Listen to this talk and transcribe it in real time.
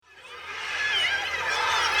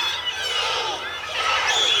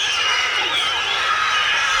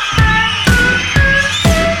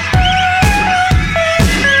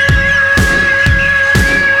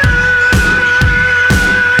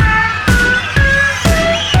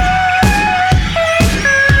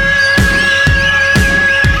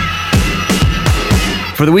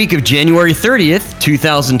For the week of January 30th,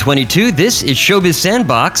 2022, this is Showbiz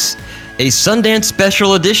Sandbox, a Sundance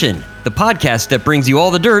special edition, the podcast that brings you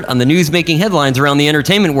all the dirt on the news-making headlines around the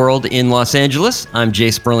entertainment world in Los Angeles. I'm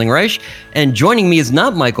Jay Sperling-Reich, and joining me is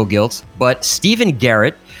not Michael Giltz, but Stephen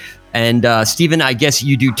Garrett. And Stephen, I guess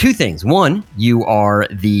you do two things. One, you are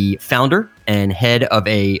the founder and head of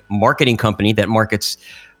a marketing company that markets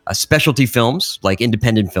specialty films, like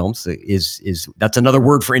independent films. That's another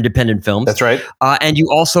word for independent films. That's right. And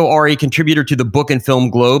you also are a contributor to the Book and Film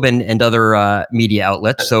Globe and other media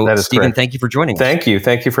outlets. So, Stephen, correct. Thank you for joining us. Thank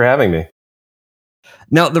you for having me.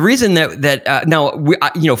 Now, the reason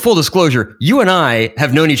full disclosure, you and I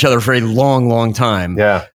have known each other for a long, long time.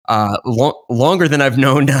 Yeah. Longer than I've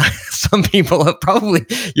known some people.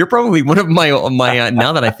 You're probably one of my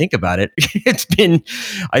now that I think about it, it's been,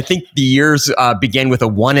 I think the years began with a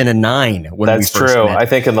 1 and a 9 when That's we first true. met. I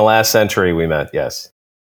think in the last century we met. Yes.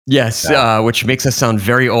 Yes, yeah. Which makes us sound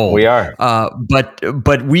very old. We are.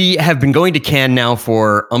 But we have been going to Cannes now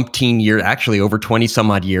for umpteen years, actually over 20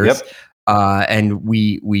 some odd years. Yep. And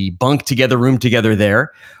we bunk together, room together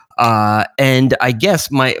there. And I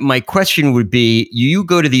guess my question would be, you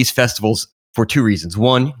go to these festivals for two reasons.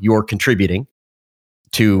 One, you're contributing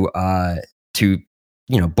to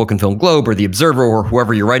Book and Film Globe or The Observer or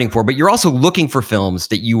whoever you're writing for, but you're also looking for films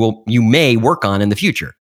that you may work on in the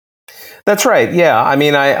future. That's right. Yeah. I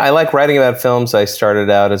mean, I like writing about films. I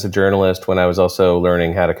started out as a journalist when I was also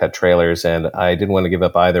learning how to cut trailers, and I didn't want to give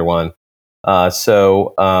up either one.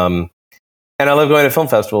 And I love going to film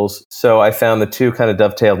festivals, so I found the two kind of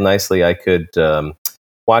dovetailed nicely. I could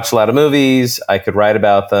watch a lot of movies, I could write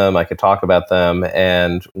about them, I could talk about them,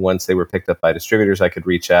 and once they were picked up by distributors, I could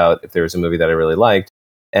reach out if there was a movie that I really liked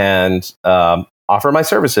and offer my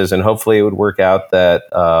services, and hopefully it would work out that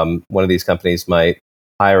one of these companies might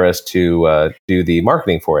hire us to do the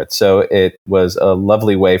marketing for it. So it was a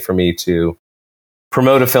lovely way for me to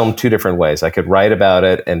promote a film two different ways. I could write about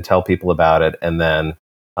it and tell people about it, and then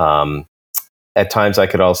at times, I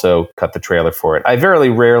could also cut the trailer for it. I very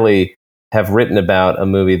rarely have written about a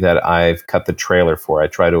movie that I've cut the trailer for. I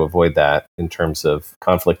try to avoid that in terms of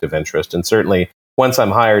conflict of interest. And certainly, once I'm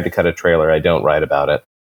hired to cut a trailer, I don't write about it.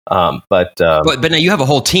 But now you have a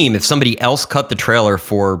whole team. If somebody else cut the trailer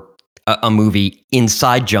for a movie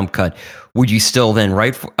inside Jump Cut, would you still then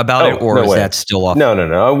write about it, or is that still off?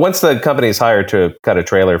 No. Once the company is hired to cut a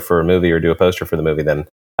trailer for a movie or do a poster for the movie, then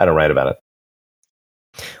I don't write about it.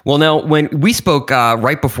 Well, now, when we spoke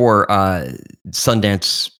right before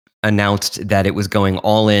Sundance announced that it was going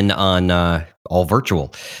all in on all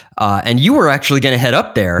virtual, and you were actually going to head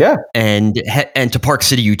up there, and to Park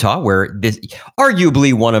City, Utah, where this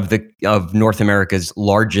arguably one of North America's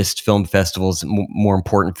largest film festivals, more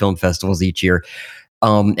important film festivals each year.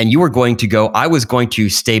 And you were going to go. I was going to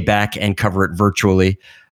stay back and cover it virtually.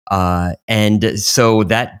 And so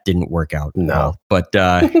that didn't work out. No, but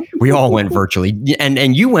we all went virtually,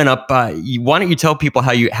 and you went up. Why don't you tell people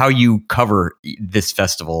how you cover this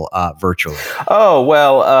festival virtually? Oh,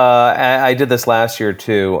 well, I did this last year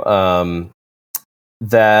too.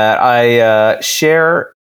 That I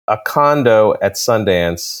share a condo at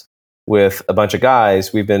Sundance with a bunch of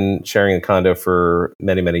guys. We've been sharing a condo for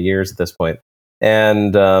many, many years at this point,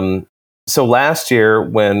 and so last year,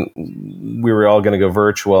 when we were all going to go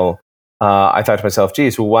virtual, I thought to myself,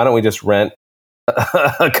 geez, well, why don't we just rent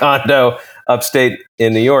a condo upstate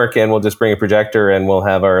in New York, and we'll just bring a projector and we'll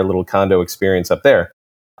have our little condo experience up there.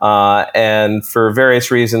 And for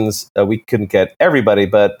various reasons, we couldn't get everybody,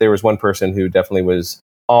 but there was one person who definitely was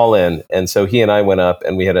all in. And so he and I went up,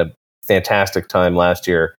 and we had a fantastic time last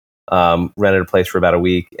year, rented a place for about a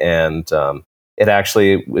week, and it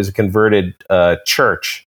actually was a converted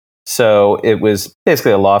church. So it was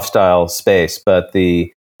basically a loft-style space, but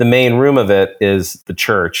the main room of it is the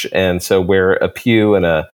church, and so where a pew and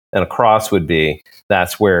a cross would be,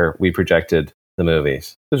 that's where we projected the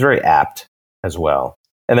movies. It was very apt as well.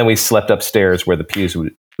 And then we slept upstairs where the pews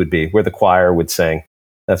would be, where the choir would sing.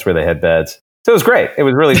 That's where they had beds. So it was great. It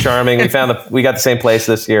was really charming. We got the same place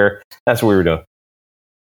this year. That's what we were doing.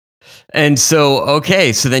 And so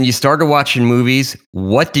then you started watching movies.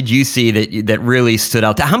 What did you see that really stood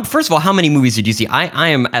out? First of all, how many movies did you see? I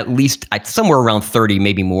am at least somewhere around 30,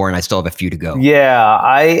 maybe more, and I still have a few to go. Yeah,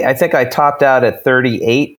 I think I topped out at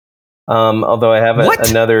 38, although I have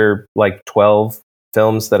another like 12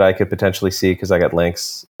 films that I could potentially see because I got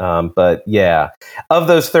links. But yeah, of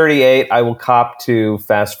those 38, I will cop to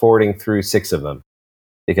fast forwarding through 6 of them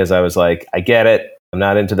because I was like, I get it. I'm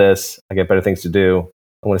not into this. I got better things to do.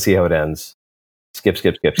 I want to see how it ends. Skip.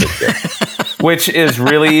 Which is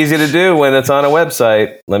really easy to do when it's on a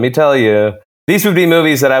website. Let me tell you, These would be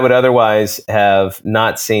movies that I would otherwise have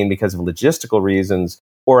not seen because of logistical reasons,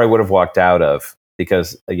 or I would have walked out of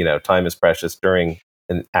because, time is precious during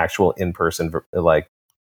an actual in-person, like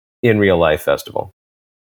in real life festival.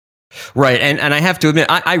 Right, and I have to admit,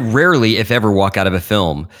 I rarely, if ever, walk out of a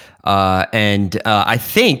film, and I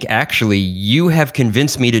think actually you have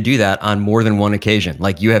convinced me to do that on more than one occasion.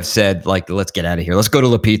 Like you have said, like let's get out of here, let's go to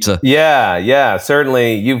La Pizza. Yeah,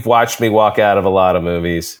 certainly. You've watched me walk out of a lot of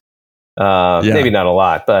movies. Maybe not a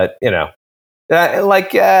lot, but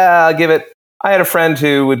I'll give it. I had a friend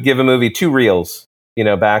who would give a movie 2 reels.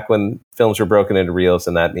 Back when films were broken into reels,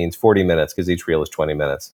 and that means 40 minutes because each reel is 20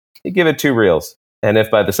 minutes. He'd give it 2 reels. And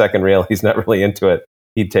if by the second reel he's not really into it,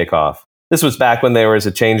 he'd take off. This was back when there was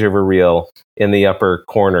a changeover reel in the upper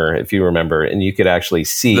corner, if you remember, and you could actually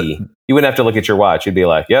see. You wouldn't have to look at your watch. You'd be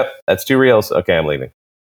like, yep, that's 2 reels. Okay, I'm leaving.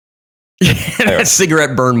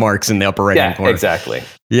 Cigarette burn marks in the upper right-hand corner. Exactly.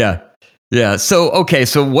 Yeah. So, okay.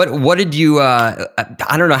 So what did you, I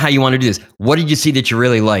don't know how you want to do this. What did you see that you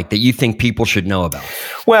really liked that you think people should know about?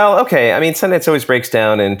 Well, okay. I mean, Sundance always breaks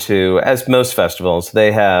down into, as most festivals,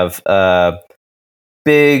 they have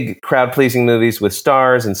big crowd-pleasing movies with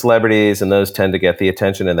stars and celebrities, and those tend to get the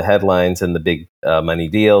attention and the headlines and the big money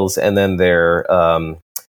deals. And then they're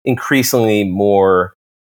increasingly more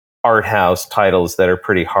art house titles that are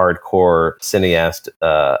pretty hardcore cineast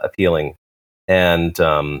appealing, and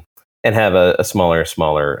have a smaller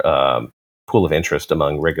pool of interest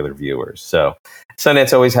among regular viewers. So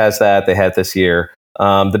Sundance always has that. They had this year.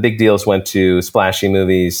 The big deals went to splashy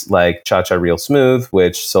movies like Cha-Cha Real Smooth,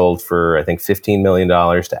 which sold for, I think, $15 million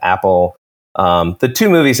to Apple. The 2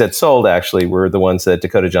 movies that sold, actually, were the ones that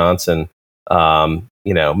Dakota Johnson,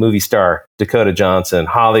 movie star Dakota Johnson,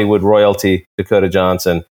 Hollywood royalty Dakota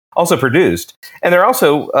Johnson, also produced. And they're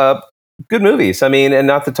also good movies. I mean, and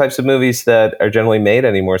not the types of movies that are generally made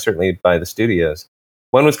anymore, certainly by the studios.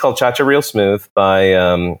 One was called Cha-Cha Real Smooth by,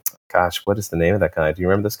 what is the name of that guy? Do you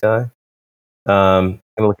remember this guy? I'm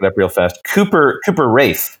gonna look it up real fast. Cooper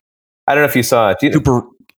Raiff. I don't know if you saw it.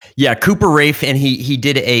 Cooper Raiff, and he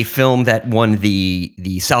did a film that won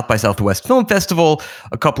the South by Southwest Film Festival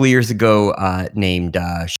a couple of years ago, named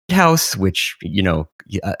House, which the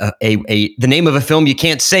name of a film you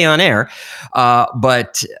can't say on air.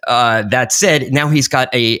 But that said, now he's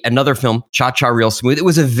got another film, Cha-Cha Real Smooth. It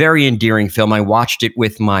was a very endearing film. I watched it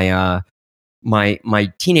with my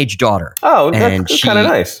teenage daughter. Oh, that's kind of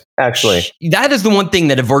nice, actually. That is the one thing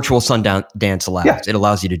that a virtual Sundance allows. Yeah. It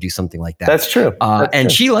allows you to do something like that. That's true.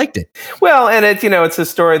 She liked it. Well, and it's a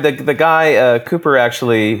story. The guy, Cooper,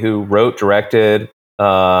 actually, who wrote, directed,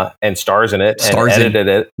 and stars in it, and edited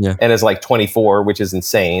it, and is like 24, which is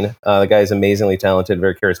insane. The guy is amazingly talented,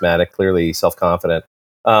 very charismatic, clearly self-confident.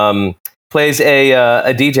 Plays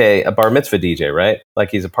a DJ, a bar mitzvah DJ, right?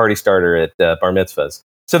 Like he's a party starter at bar mitzvahs.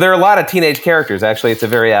 So there are a lot of teenage characters. Actually, it's a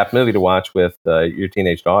very apt movie to watch with your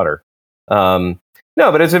teenage daughter. No,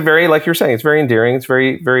 but it's a very, like you're saying, it's very endearing. It's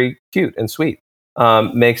very, very cute and sweet.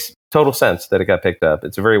 Makes total sense that it got picked up.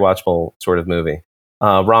 It's a very watchable sort of movie,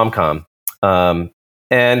 rom-com.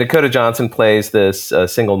 And Dakota Johnson plays this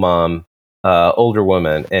single mom, older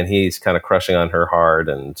woman, and he's kind of crushing on her hard,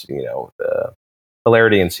 and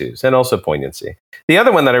hilarity ensues, and also poignancy. The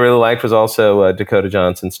other one that I really liked was also Dakota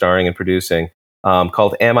Johnson starring and producing,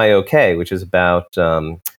 called Am I Okay?, which is about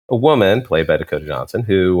a woman played by Dakota Johnson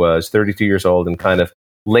who was 32 years old and kind of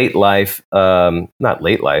late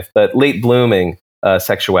blooming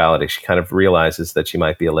sexuality. She kind of realizes that she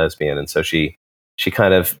might be a lesbian, and so she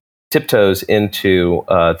kind of tiptoes into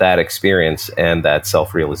that experience and that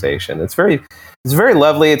self-realization. It's very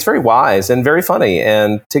lovely. It's very wise and very funny.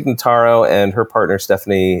 And Tig Notaro and her partner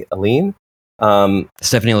Stephanie Aline.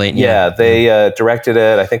 Stephanie Aline, they directed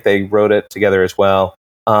it. I think they wrote it together as well.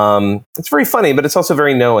 It's very funny, but it's also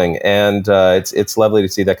very knowing, and it's lovely to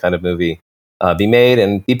see that kind of movie be made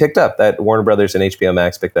and be picked up. That Warner Brothers and HBO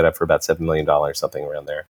Max picked that up for about $7 million, something around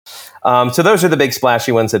there. So those are the big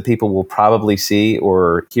splashy ones that people will probably see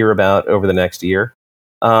or hear about over the next year.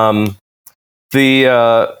 One of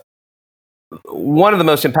the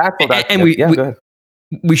most impactful, go ahead.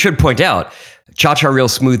 We should point out, Cha-Cha Real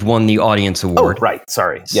Smooth won the Audience Award. Oh, right.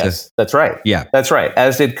 Sorry. Yes, that's right. Yeah. That's right.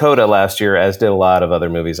 As did Coda last year, as did a lot of other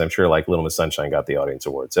movies. I'm sure like Little Miss Sunshine got the Audience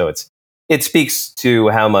Award. So it speaks to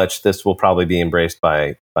how much this will probably be embraced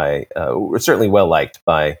by certainly well-liked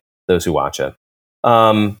by those who watch it.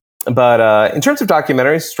 But in terms of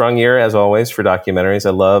documentaries, strong year, as always, for documentaries. I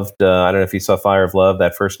loved, I don't know if you saw Fire of Love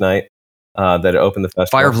that first night. That opened the festival.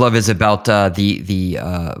 Fire of Love is about the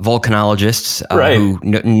volcanologists right. who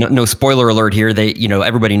no spoiler alert here. They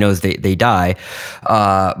everybody knows they die,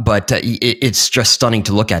 but it's just stunning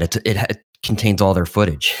to look at. It contains all their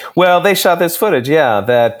footage? Well, they shot this footage,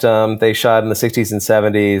 that they shot in the 60s and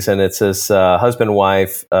 70s, and it's this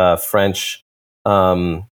husband-wife French,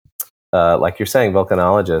 like you're saying,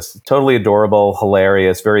 volcanologist. Totally adorable,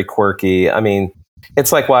 hilarious, very quirky. I mean,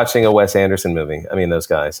 it's like watching a Wes Anderson movie. I mean, those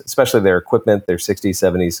guys, especially their equipment, their 60s,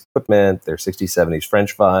 70s equipment, their 60s, 70s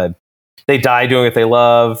French vibe. They died doing what they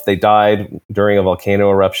love. They died during a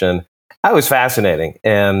volcano eruption. That was fascinating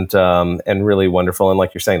and really wonderful. And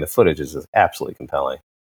like you're saying, the footage is absolutely compelling.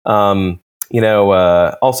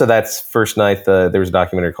 Also that first night, there was a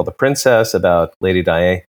documentary called The Princess about Lady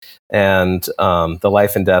Di and the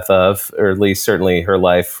life and death of, or at least certainly her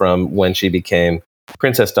life from when she became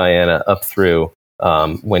Princess Diana up through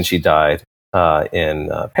when she died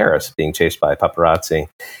in Paris, being chased by paparazzi.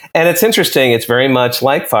 And it's interesting. It's very much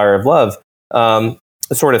like Fire of Love, a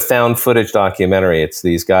sort of found footage documentary. It's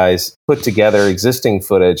these guys put together existing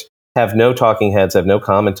footage, have no talking heads, have no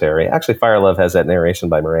commentary. Actually, Fire of Love has that narration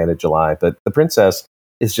by Miranda July, but The Princess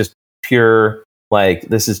is just pure, like,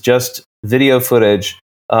 this is just video footage.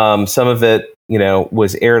 Some of it,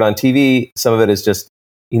 was aired on TV. Some of it is just,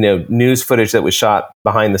 news footage that was shot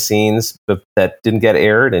behind the scenes, but that didn't get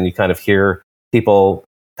aired. And you kind of hear people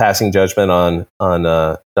passing judgment on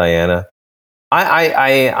Diana.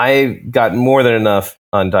 I got more than enough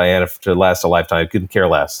on Diana to last a lifetime. I couldn't care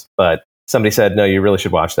less. But somebody said, no, you really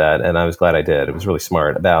should watch that. And I was glad I did. It was really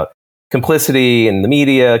smart about complicity in the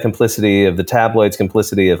media, complicity of the tabloids,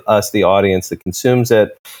 complicity of us, the audience that consumes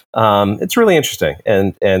it. It's really interesting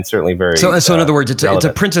and certainly very. So in other words, it's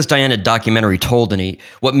a Princess Diana documentary told in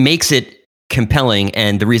what makes it compelling,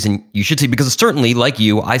 and the reason you should see, because certainly, like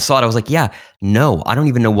you, I saw it, I was like, yeah, no, I don't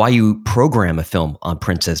even know why you program a film on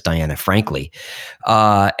Princess Diana, frankly.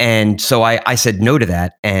 And so I said no to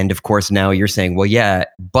that. And of course, now you're saying, well, yeah,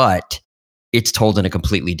 but it's told in a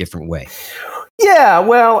completely different way. Yeah,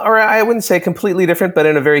 well, or I wouldn't say completely different, but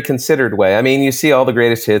in a very considered way. I mean, you see all the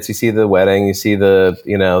greatest hits. You see the wedding. You see the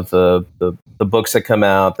books that come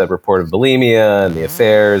out that report of bulimia and the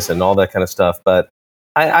affairs and all that kind of stuff. But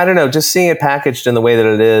I don't know, just seeing it packaged in the way that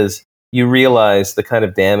it is, you realize the kind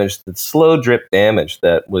of damage, the slow drip damage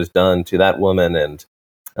that was done to that woman, and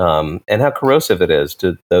how corrosive it is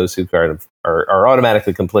to those who are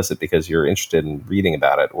automatically complicit because you're interested in reading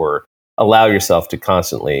about it or allow yourself to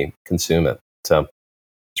constantly consume it. So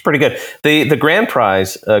it's pretty good. The grand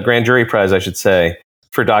jury prize, I should say,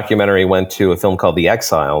 for documentary went to a film called The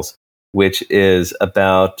Exiles, which is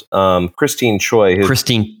about Christine Choi.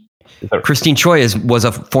 Christine Choi was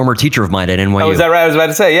a former teacher of mine at NYU. Oh, is that right? I was about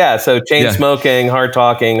to say, yeah. So chain smoking, hard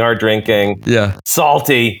talking, hard drinking,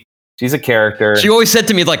 salty. She's a character. She always said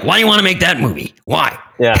to me, like, why do you want to make that movie? Why?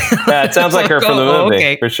 Yeah, it sounds like her from the movie,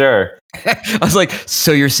 okay. For sure. I was like,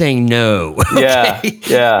 so you're saying no? Okay.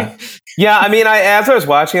 Yeah. I mean, as I was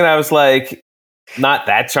watching it, I was like, not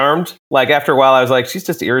that charmed. Like after a while, I was like, she's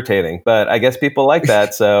just irritating. But I guess people like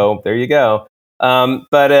that, so there you go.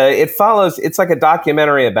 But it follows. It's like a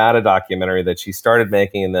documentary about a documentary that she started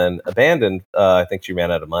making and then abandoned. I think she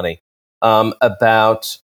ran out of money.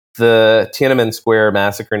 About the Tiananmen Square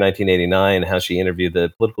massacre in 1989, how she interviewed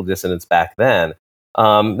the political dissidents back then.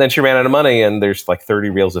 Then she ran out of money, and there's like 30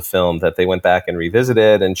 reels of film that they went back and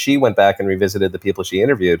revisited, and she went back and revisited the people she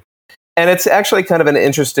interviewed. And it's actually kind of an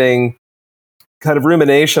interesting kind of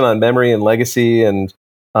rumination on memory and legacy, and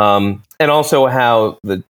also how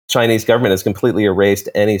the Chinese government has completely erased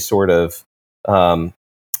any sort of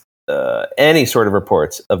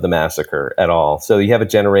reports of the massacre at all. So you have a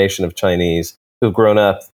generation of Chinese who've grown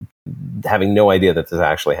up having no idea that this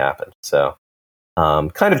actually happened. So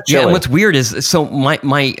kind of chilling. Yeah, and what's weird is, so my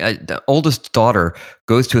oldest daughter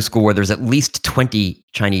goes to a school where there's at least 20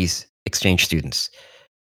 Chinese exchange students.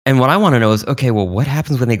 And what I want to know is, okay, well, what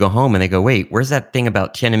happens when they go home and they go, wait, where's that thing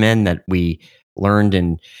about Tiananmen that we learned?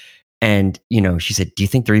 And she said, do you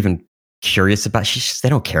think they're even curious about? They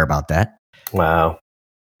don't care about that. Wow.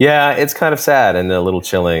 Yeah, it's kind of sad and a little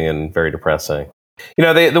chilling and very depressing.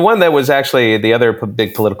 The one that was actually the other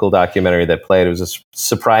big political documentary that played, it was a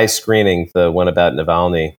surprise screening, the one about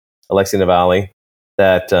Alexei Navalny,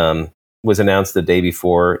 that was announced the day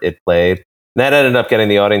before it played. And that ended up getting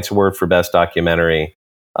the Audience Award for Best Documentary.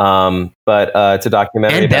 But it's a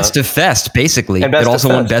documentary. And Best of Fest, basically. It also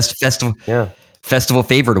won Best Festival. Yeah. Festival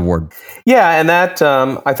Favorite Award. Yeah, and that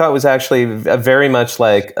I thought was actually very much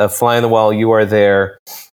like a fly on the wall, you are there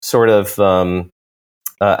sort of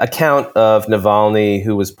account of Navalny,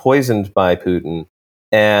 who was poisoned by Putin,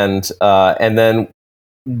 and then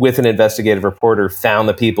with an investigative reporter found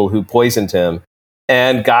the people who poisoned him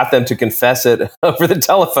and got them to confess it over the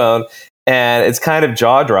telephone. And it's kind of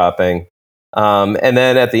jaw-dropping. And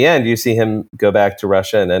then at the end, you see him go back to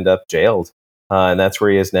Russia and end up jailed. And that's where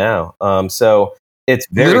he is now. So it's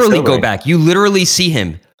very literally sobering. go back. You literally see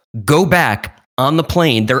him go back on the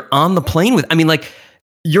plane. They're on the plane with, I mean, like,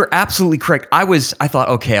 you're absolutely correct. I thought,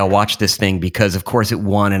 okay, I'll watch this thing because of course it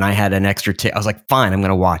won and I had an extra I was like, fine, I'm going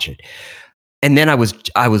to watch it. And then I was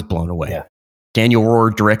blown away. Yeah. Daniel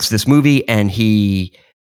Rohr directs this movie and he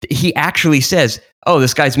actually says, oh,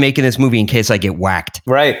 this guy's making this movie in case I get whacked.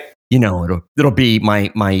 Right. You know, it'll be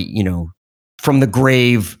my, you know, from the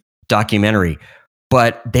grave documentary.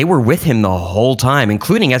 But they were with him the whole time,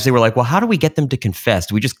 including as they were like, well, how do we get them to confess?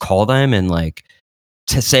 Do we just call them and like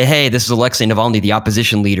to say, hey, this is Alexei Navalny, the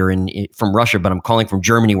opposition leader from Russia, but I'm calling from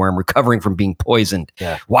Germany where I'm recovering from being poisoned.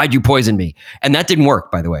 Yeah. Why'd you poison me? And that didn't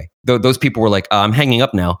work, by the way. Those people were like, I'm hanging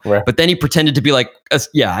up now. Right. But then he pretended to be like,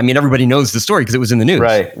 yeah, I mean, everybody knows the story because it was in the news.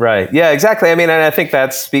 Right. Yeah, exactly. I mean, and I think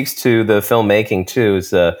that speaks to the filmmaking too.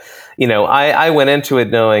 Is you know, I went into it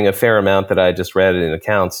knowing a fair amount that I just read in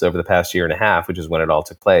accounts over the past year and a half, which is when it all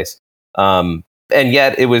took place. And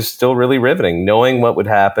yet it was still really riveting, knowing what would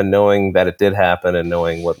happen, knowing that it did happen, and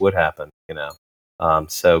knowing what would happen. You know,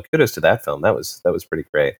 so kudos to that film. That was pretty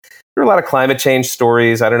great. There were a lot of climate change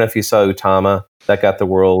stories. I don't know if you saw Utama. That got the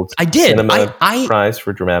World Cinema Prize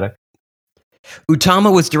for dramatic.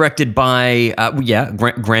 Utama was directed by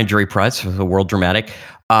Grand Jury Prize for the World Dramatic.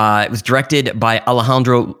 It was directed by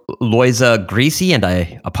Alejandro Loiza Grisi, and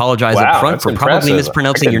I apologize up front for probably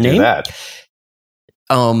mispronouncing your name.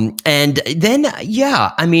 And then,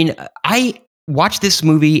 yeah, I mean, I watched this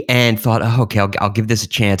movie and thought, oh, okay, I'll give this a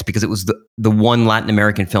chance because it was the one Latin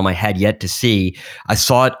American film I had yet to see. I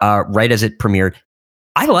saw it right as it premiered.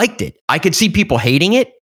 I liked it. I could see people hating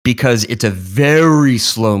it because it's a very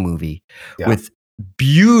slow movie with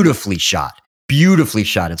beautifully shot.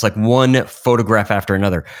 It's like one photograph after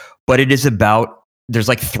another, but it is about, there's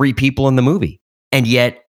like 3 people in the movie. And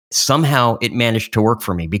yet somehow it managed to work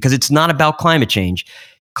for me because it's not about climate change.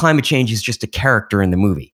 Climate change is just a character in the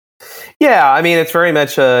movie. Yeah. I mean, it's very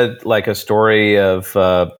much like a story of,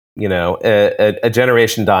 you know, a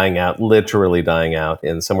generation dying out, literally dying out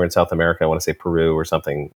in somewhere in South America. I want to say Peru or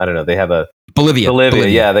something. I don't know. They have Bolivia.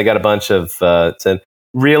 Yeah. They got a bunch of, it's a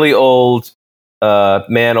really old,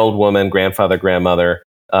 man, old woman, grandfather, grandmother.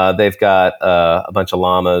 They've got a bunch of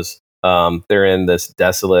llamas. They're in this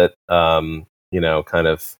desolate, you know, kind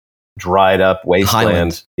of dried up wasteland.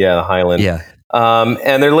 Highland. Yeah, the highland. Yeah.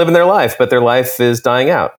 And they're living their life, but their life is dying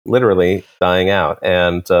out, literally dying out.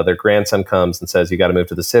 And their grandson comes and says, you got to move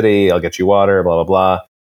to the city. I'll get you water, blah, blah, blah.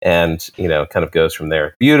 And, you know, kind of goes from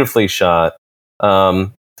there. Beautifully shot.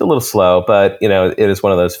 It's a little slow, but, you know, it is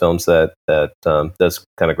one of those films that does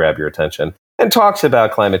kind of grab your attention and talks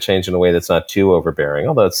about climate change in a way that's not too overbearing,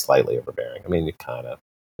 although it's slightly overbearing. I mean, you kind of,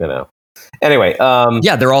 you know. Anyway.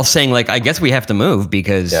 Yeah, they're all saying, like, I guess we have to move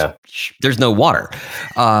because there's no water.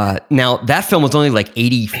 Now, that film was only like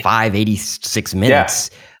 86 minutes.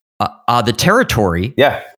 Yeah. The Territory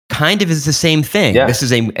kind of is the same thing. Yeah. This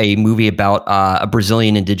is a movie about a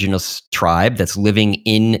Brazilian indigenous tribe that's living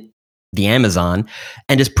in the Amazon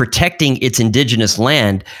and is protecting its indigenous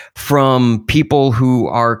land from people who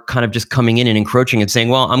are kind of just coming in and encroaching and saying,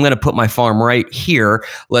 well, I'm going to put my farm right here.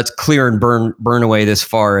 Let's clear and burn away this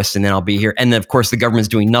forest and then I'll be here. And then of course the government's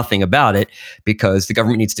doing nothing about it because the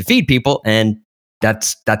government needs to feed people and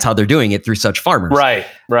that's how they're doing it through such farmers.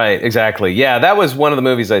 Right, exactly. Yeah, that was one of the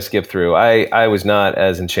movies I skipped through. I was not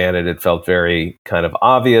as enchanted. It felt very kind of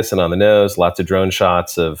obvious and on the nose, lots of drone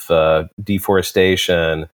shots of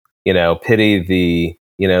deforestation. You know, pity the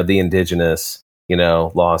indigenous, you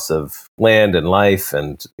know, loss of land and life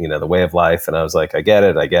and, you know, the way of life. And I was like, I get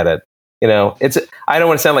it. You know, I don't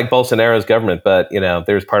want to sound like Bolsonaro's government, but, you know,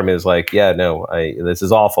 there's part of me that's like, yeah, no, this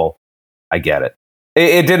is awful. I get it.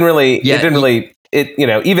 It didn't really, you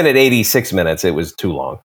know, even at 86 minutes, it was too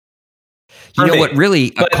long. You know what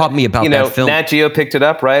really caught me about that film? Nat Geo picked it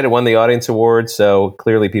up, right? It won the audience award. So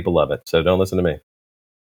clearly people love it. So don't listen to me.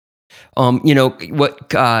 You know, what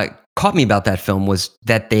caught me about that film was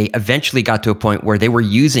that they eventually got to a point where they were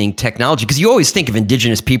using technology, because you always think of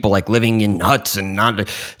indigenous people like living in huts and not.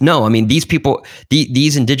 No, I mean, these people,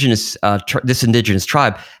 these indigenous, this indigenous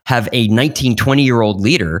tribe have a 19, 20-year-old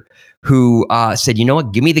leader who said, you know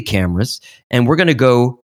what, give me the cameras and we're going to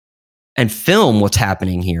go and film what's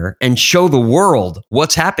happening here and show the world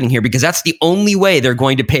what's happening here, because that's the only way they're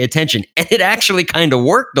going to pay attention. And it actually kind of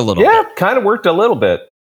worked a little bit. Yeah, kind of worked a little bit.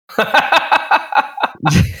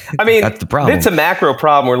 I mean, that's the problem. It's a macro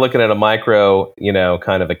problem. We're looking at a micro, you know,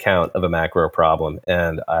 kind of account of a macro problem.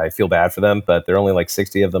 And I feel bad for them, but there are only like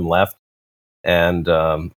 60 of them left. And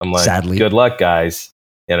I'm like, sadly, good luck, guys.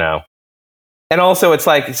 You know, And also, it's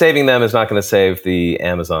like saving them is not going to save the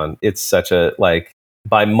Amazon. It's such a, like,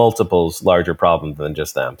 by multiples larger problem than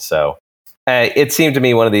just them. So it seemed to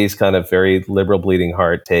me one of these kind of very liberal bleeding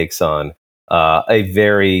heart takes on a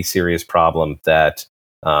very serious problem that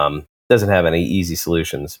doesn't have any easy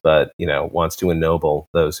solutions, but wants to ennoble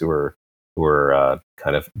those who are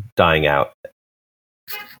kind of dying out.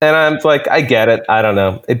 And I'm like, I get it. I don't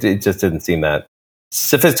know. It just didn't seem that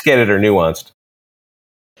sophisticated or nuanced.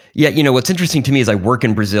 Yeah, what's interesting to me is I work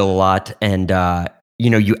in Brazil a lot, and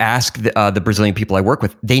you ask the Brazilian people I work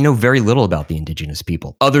with, they know very little about the indigenous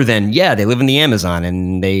people, other than they live in the Amazon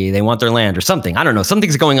and they want their land or something. I don't know,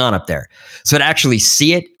 something's going on up there. So to actually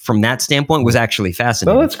see it from that standpoint was actually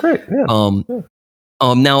fascinating. Oh, that's great. Yeah.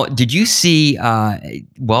 Now, did you see?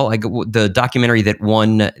 The documentary that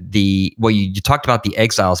won the. Well, you talked about the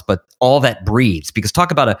exiles, but All That Breathes. Because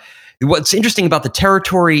talk about what's interesting about the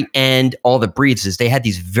territory and All That Breathes is they had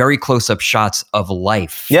these very close-up shots of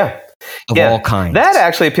life. Yeah. Of all kinds. That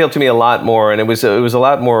actually appealed to me a lot more, and it was a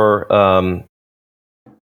lot more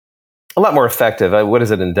effective. What is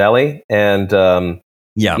it in Delhi? And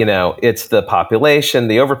it's the population,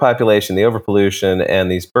 the overpopulation, the overpollution,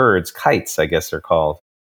 and these birds, kites, I guess they're called.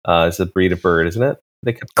 It's a breed of bird, isn't it?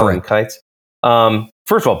 They kept calling them kites.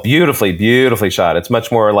 First of all, beautifully shot. It's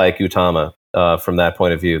much more like Utama from that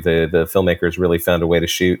point of view. The filmmakers really found a way to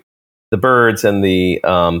shoot the birds and the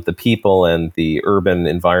people and the urban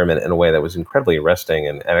environment in a way that was incredibly arresting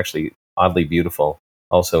and actually oddly beautiful,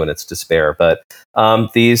 also in its despair. But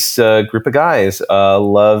these group of guys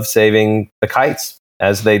love saving the kites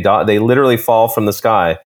as they die. They literally fall from the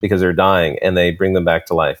sky because they're dying, and they bring them back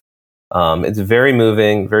to life. It's very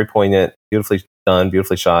moving, very poignant, beautifully done,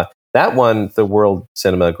 beautifully shot. That won the World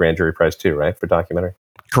Cinema Grand Jury Prize too, right, for documentary?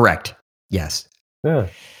 Correct. Yes. Yeah.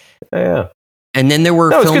 And then there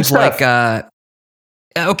were films like,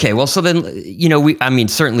 okay, well, so then,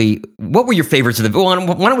 certainly, what were your favorites of the, why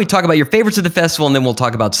don't we talk about your favorites of the festival, and then we'll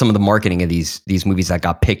talk about some of the marketing of these movies that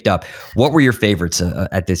got picked up. What were your favorites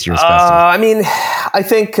at this year's festival? I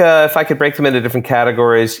think if I could break them into different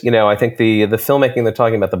categories, I think the filmmaking they're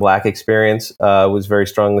talking about, the Black experience, was very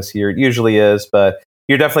strong this year. It usually is, but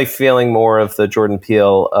you're definitely feeling more of the Jordan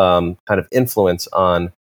Peele kind of influence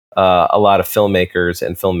on a lot of filmmakers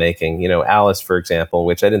and filmmaking. Alice, for example,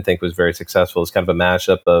 which I didn't think was very successful, is kind of a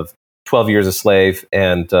mashup of 12 Years a Slave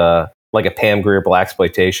and like a Pam Grier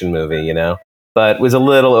blaxploitation movie, but was a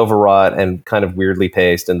little overwrought and kind of weirdly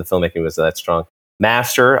paced, and the filmmaking was that strong.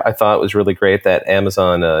 Master, I thought was really great that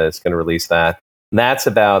Amazon is going to release that. And that's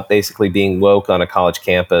about basically being woke on a college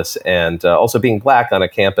campus and also being Black on a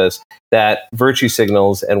campus that virtue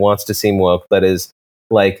signals and wants to seem woke, but is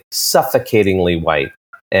like suffocatingly white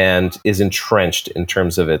and is entrenched in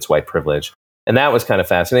terms of its white privilege. And that was kind of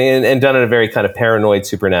fascinating and done in a very kind of paranoid,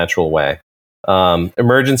 supernatural way.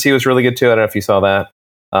 Emergency was really good too. I don't know if you saw that.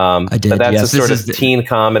 I did. But that's a sort of teen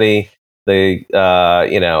comedy. The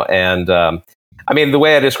way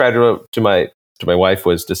I described it to my wife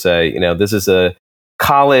was to say, this is a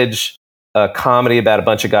college comedy about a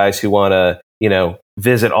bunch of guys who want to,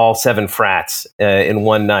 visit all 7 frats in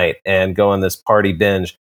one night and go on this party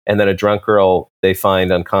binge. And then a drunk girl they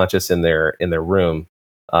find unconscious in their room.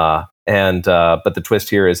 But the twist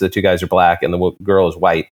here is the 2 guys are Black and the girl is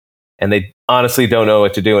white. And they honestly don't know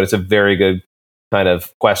what to do. And it's a very good kind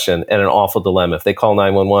of question and an awful dilemma. If they call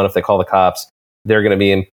 911, if they call the cops, they're going to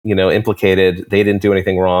be, implicated. They didn't do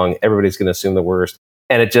anything wrong. Everybody's going to assume the worst.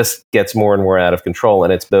 And it just gets more and more out of control.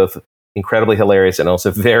 And it's both incredibly hilarious and also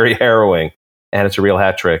very harrowing. And it's a real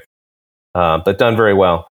hat trick, but done very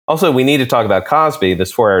well. Also, we need to talk about Cosby,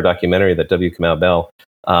 this 4-hour documentary that W. Kamau Bell,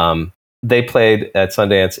 they played at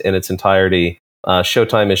Sundance in its entirety.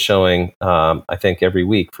 Showtime is showing, I think, every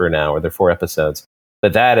week for an hour. There are 4 episodes.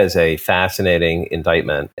 But that is a fascinating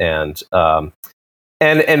indictment and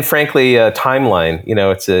frankly, a timeline.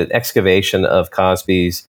 It's an excavation of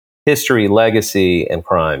Cosby's history, legacy, and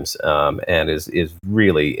crimes, and is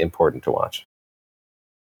really important to watch.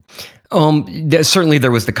 Certainly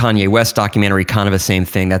there was the Kanye West documentary, kind of the same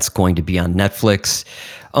thing. That's going to be on Netflix.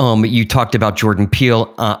 You talked about Jordan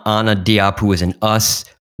Peele. Anna Diop, who was in Us,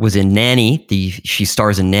 was in Nanny. She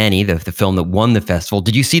stars in Nanny, the film that won the festival.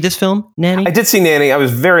 Did you see this film, Nanny? I did see Nanny. I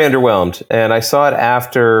was very underwhelmed, and I saw it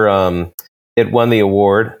after it won the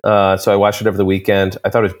award. So I watched it over the weekend. I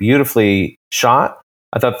thought it was beautifully shot.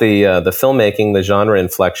 I thought the filmmaking, the genre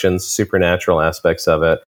inflections, supernatural aspects of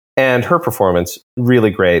it, and her performance really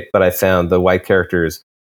great. But I found the white characters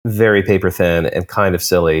very paper thin and kind of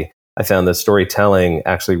silly. I found the storytelling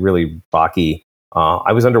actually really bocky.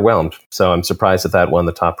 I was underwhelmed, so I'm surprised that won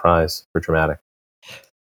the top prize for dramatic.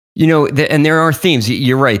 And there are themes.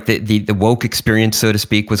 You're right. The woke experience, so to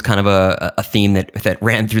speak, was kind of a theme that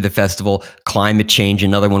ran through the festival. Climate change,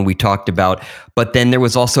 another one we talked about. But then there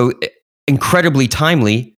was also incredibly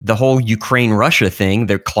timely the whole Ukraine-Russia thing.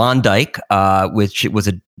 The Klondike, which it was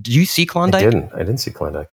a. Did you see Klondike? I didn't see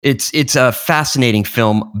Klondike. It's a fascinating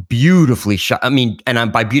film, beautifully shot. I mean,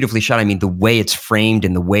 and by beautifully shot, I mean the way it's framed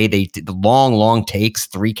and the way the long takes,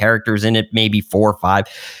 3 characters in it, maybe 4 or 5.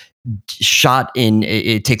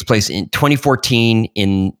 It takes place in 2014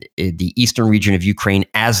 in the eastern region of Ukraine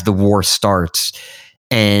as the war starts.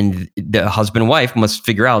 And the husband and wife must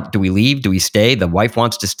figure out, do we leave? Do we stay? The wife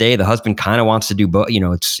wants to stay. The husband kind of wants to do both.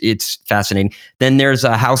 It's fascinating. Then there's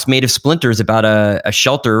A House Made of Splinters about a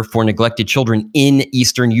shelter for neglected children in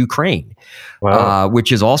eastern Ukraine, Wow.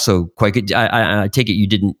 which is also quite good. I take it you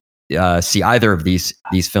didn't see either of these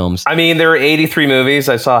films. I mean, there were 83 movies.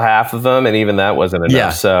 I saw half of them, and even that wasn't enough. Yeah.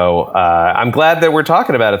 So I'm glad that we're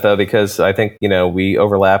talking about it, though, because I think we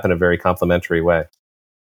overlap in a very complementary way.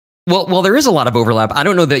 Well, there is a lot of overlap. I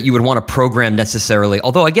don't know that you would want to program necessarily,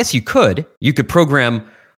 although I guess you could. You could program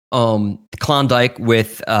Klondike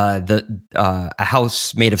with A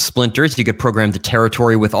House Made of Splinters. You could program The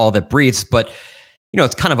Territory with All That Breathes, but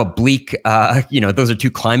it's kind of a bleak. Those are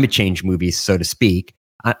 2 climate change movies, so to speak.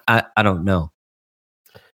 I don't know.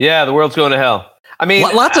 Yeah, the world's going to hell. I mean,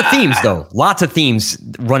 lots of themes, though. Lots of themes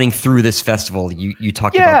running through this festival. You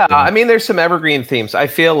talked about. Yeah, I mean, there's some evergreen themes. I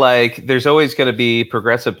feel like there's always going to be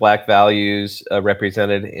progressive Black values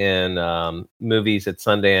represented in movies at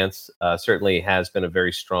Sundance. Certainly has been a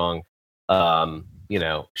very strong,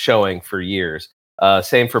 showing for years.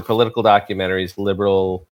 Same for political documentaries,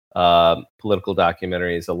 liberal political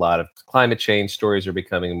documentaries. A lot of climate change stories are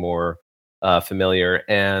becoming more familiar.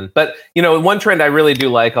 But one trend I really do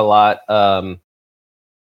like a lot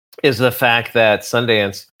is the fact that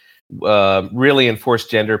Sundance really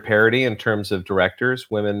enforced gender parity in terms of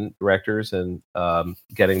women directors, and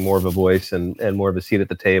getting more of a voice and more of a seat at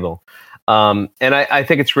the table. And I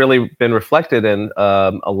think it's really been reflected in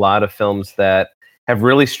a lot of films that have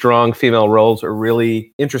really strong female roles or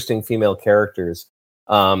really interesting female characters.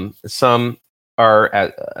 Some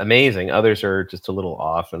are amazing. Others are just a little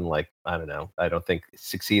off, and I don't know. I don't think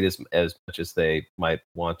succeed as much as they might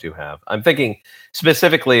want to have. I'm thinking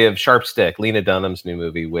specifically of Sharp Stick, Lena Dunham's new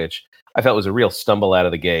movie, which I felt was a real stumble out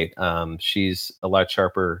of the gate. She's a lot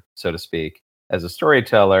sharper, so to speak, as a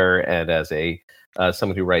storyteller and as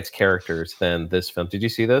someone who writes characters than this film. Did you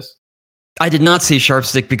see this? I did not see Sharp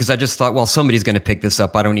Stick because I just thought, well, somebody's going to pick this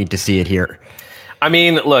up. I don't need to see it here. I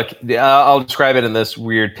mean, look, I'll describe it in this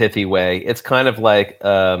weird, pithy way. It's kind of like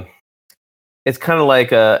an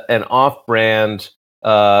off-brand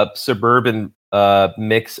suburban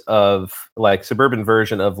mix of suburban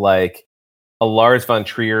version of a Lars von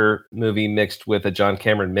Trier movie mixed with a John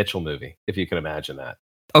Cameron Mitchell movie, if you can imagine that.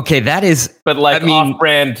 Okay, that is, but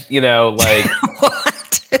off-brand, what?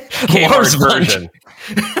 Lars version.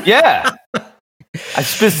 Yeah.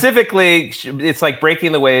 Specifically, it's like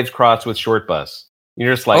Breaking the Waves crossed with Short Bus.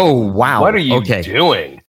 You're just like, oh wow, what are you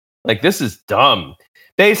doing? This is dumb.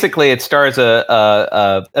 Basically, it stars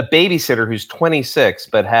a babysitter who's 26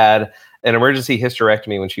 but had an emergency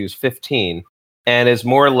hysterectomy when she was 15, and is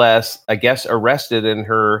more or less, I guess, arrested in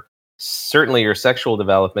her sexual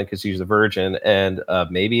development because she's a virgin, and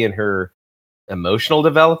maybe in her emotional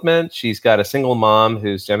development. She's got a single mom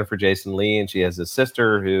who's Jennifer Jason Leigh, and she has a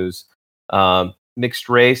sister who's mixed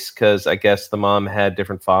race because I guess the mom had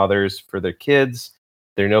different fathers for their kids.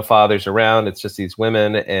 There are no fathers around. It's just these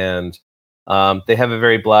women, and they have a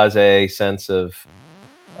very blasé sense of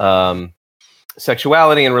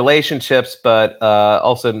sexuality and relationships, but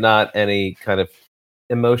also not any kind of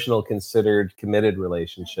emotional, considered, committed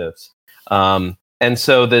relationships. And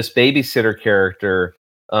so this babysitter character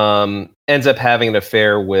ends up having an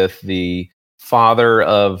affair with the father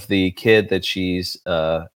of the kid that she's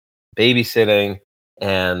babysitting.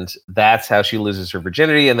 And that's how she loses her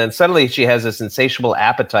virginity. And then suddenly she has this insatiable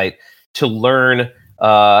appetite to learn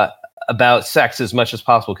about sex as much as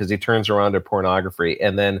possible because he turns her on to pornography.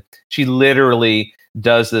 And then she literally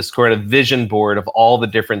does this kind of vision board of all the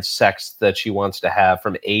different sex that she wants to have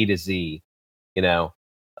from A to Z.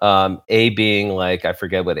 A being I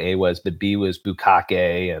forget what A was, but B was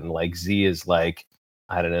bukkake, and Z is I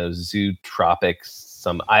don't know, zootropics.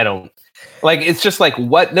 It's just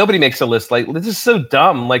what? Nobody makes a list. This is so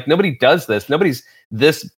dumb. Nobody does this. Nobody's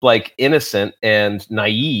this innocent and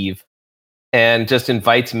naive and just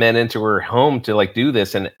invites men into her home to do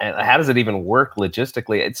this. And how does it even work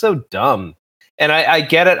logistically? It's so dumb. And I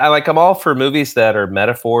get it. I'm all for movies that are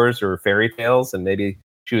metaphors or fairy tales. And maybe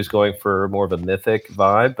she was going for more of a mythic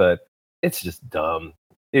vibe, but it's just dumb.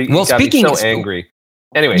 It Well, got me speaking, so angry.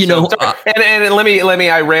 Anyway, you know, sorry. And let me.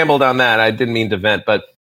 I rambled on that. I didn't mean to vent, but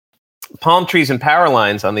Palm Trees and Power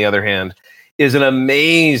Lines, on the other hand, is an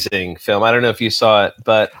amazing film. I don't know if you saw it,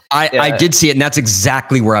 but I did see it, and that's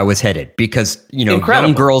exactly where I was headed because, incredible.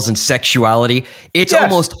 Young girls and sexuality, it's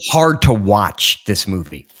almost hard to watch this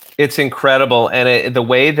movie. It's incredible. And the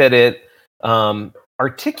way that it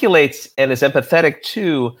articulates and is empathetic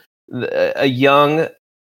to a young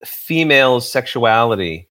female's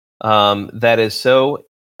sexuality that is so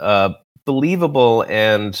believable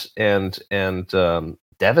and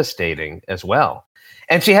devastating as well.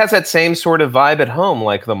 And she has that same sort of vibe at home.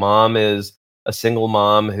 Like the mom is a single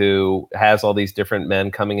mom who has all these different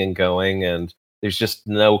men coming and going, and there's just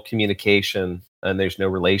no communication and there's no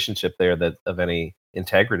relationship there that of any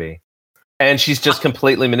integrity. And she's just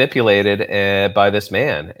completely manipulated by this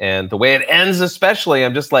man. And the way it ends, especially,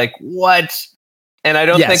 I'm just like, what? And I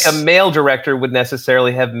don't think a male director would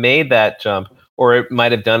necessarily have made that jump, or it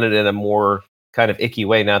might have done it in a more kind of icky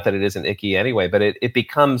way. Not that it isn't icky anyway, but it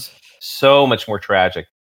becomes so much more tragic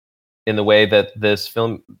in the way that this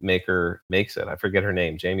filmmaker makes it. I forget her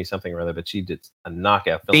name, Jamie something or other, but she did a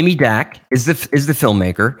knockout film. Amy Dack is the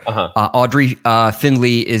filmmaker. Audrey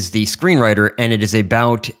Findlay is the screenwriter, and it is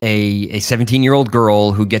about a 17-year-old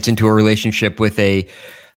girl who gets into a relationship with a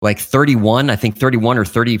 31 or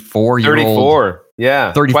 34-year-old. 34,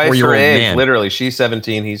 yeah. 34-year-old man. Literally, she's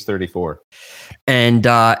 17, he's 34. And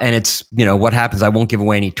it's, what happens, I won't give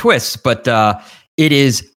away any twists, but it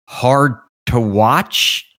is hard to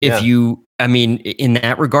watch if you, in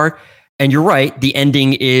that regard. And you're right, the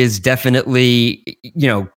ending is definitely,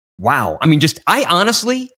 wow. I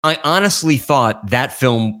honestly thought that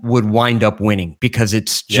film would wind up winning because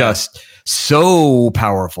it's just so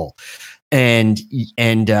powerful. And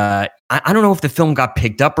I don't know if the film got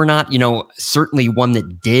picked up or not. Certainly one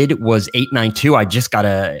that did was 892. I just got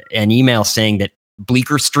an email saying that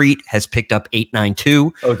Bleecker Street has picked up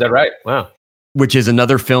 892. Oh, is that right? Wow. Which is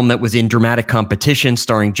another film that was in dramatic competition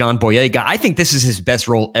starring John Boyega. I think this is his best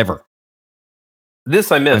role ever. This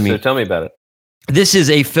I missed, so tell me about it. This is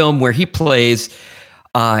a film where he plays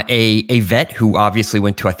a vet who obviously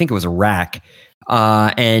went to, I think it was Iraq,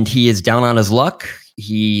 and he is down on his luck.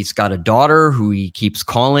 He's got a daughter who he keeps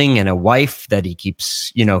calling and a wife that he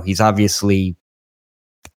keeps, he's obviously,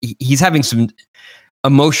 he's having some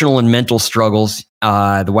emotional and mental struggles.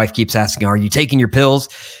 The wife keeps asking, are you taking your pills?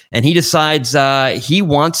 And he decides he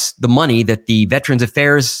wants the money that the Veterans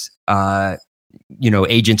Affairs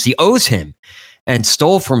agency owes him and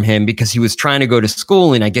stole from him because he was trying to go to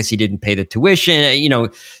school and I guess he didn't pay the tuition.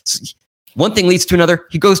 One thing leads to another.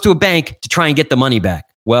 He goes to a bank to try and get the money back.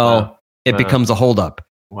 Well, it becomes a holdup.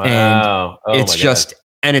 Wow. And it's just,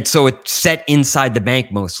 and it's set inside the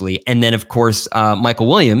bank mostly. And then of course,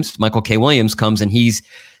 Michael K. Williams comes and he's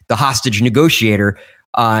the hostage negotiator.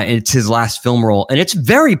 It's his last film role and it's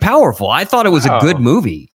very powerful. I thought it was a good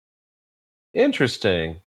movie.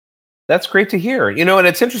 Interesting. That's great to hear. And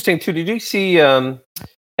it's interesting too. Did you see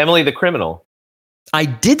Emily the Criminal? I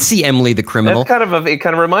did see Emily the Criminal. That's it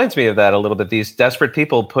kind of reminds me of that a little bit. These desperate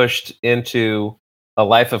people pushed into a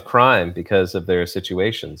life of crime because of their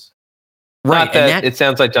situations. Right. Not that it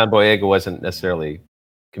sounds like John Boyega wasn't necessarily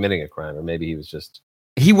committing a crime, or maybe he was just.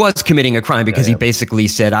 He was committing a crime because he basically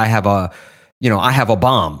said, I have a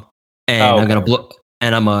bomb and I'm going to blow,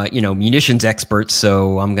 and I'm a, munitions expert.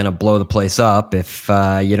 So I'm going to blow the place up if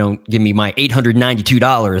you don't give me my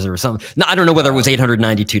 $892 or something. No, I don't know whether it was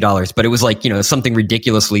 $892, but it was something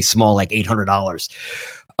ridiculously small, like $800.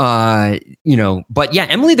 But yeah,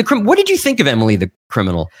 Emily the Criminal. What did you think of Emily the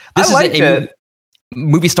Criminal? This is a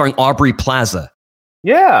movie starring Aubrey Plaza.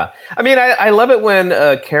 Yeah, I love it when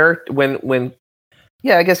character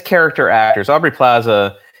actors. Aubrey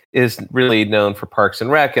Plaza is really known for Parks and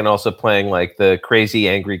Rec and also playing like the crazy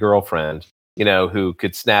angry girlfriend, who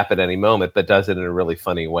could snap at any moment, but does it in a really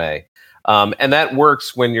funny way. And that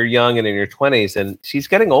works when you're young and in your 20s. And she's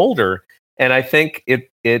getting older. And I think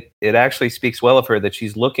it actually speaks well of her that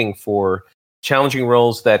she's looking for challenging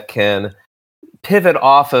roles that can pivot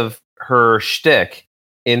off of her shtick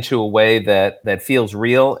into a way that feels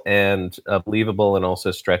real and believable, and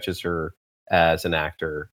also stretches her as an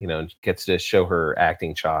actor, and gets to show her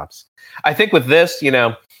acting chops. I think with this,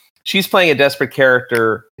 she's playing a desperate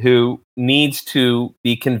character who needs to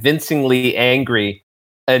be convincingly angry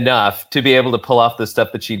enough to be able to pull off the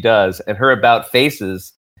stuff that she does. And her about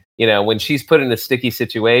faces, when she's put in a sticky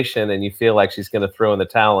situation and you feel like she's going to throw in the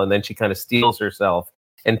towel, and then she kind of steels herself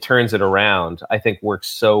and turns it around, I think works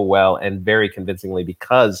so well and very convincingly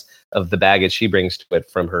because of the baggage she brings to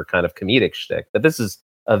it from her kind of comedic shtick. But this is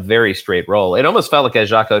a very straight role. It almost felt like a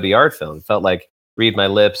Jacques Audiard film. It felt like Read My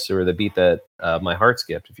Lips or The Beat That My Heart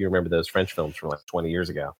Skipped, if you remember those French films from like 20 years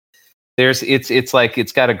ago. It's like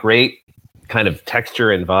it's got a great kind of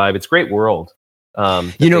texture and vibe. It's a great world.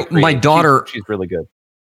 My daughter, she's really good.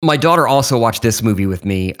 My daughter also watched this movie with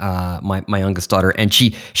me, my youngest daughter, and she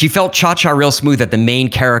felt Cha-Cha real smooth that the main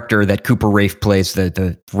character that Cooper Raiff plays,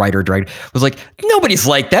 the writer director, was like, nobody's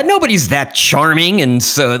like that. Nobody's that charming. And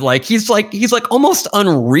so like he's like almost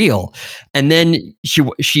unreal. And then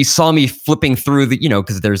she saw me flipping through the,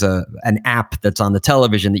 because there's an app that's on the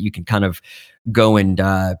television that you can kind of go and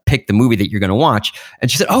pick the movie that you're going to watch. And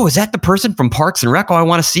she said, oh, is that the person from Parks and Rec? Oh, I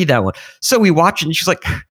want to see that one. So we watched it, and she's like,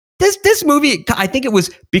 This movie, I think it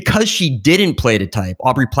was because she didn't play the type.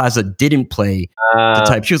 Aubrey Plaza didn't play the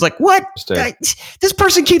type. She was like, what? This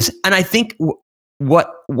person keeps... And I think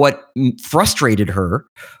what frustrated her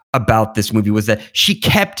about this movie was that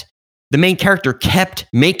the main character kept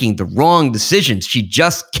making the wrong decisions. She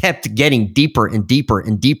just kept getting deeper and deeper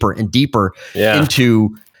and deeper and deeper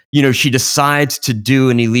into... she decides to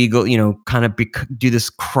do an illegal, kind of do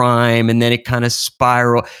this crime, and then it kind of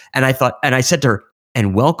spiral. And I said to her,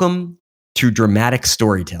 and welcome to dramatic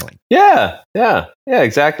storytelling. Yeah,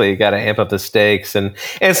 exactly. You got to amp up the stakes, and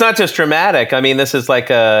it's not just dramatic. I mean, this is like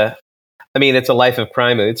it's a life of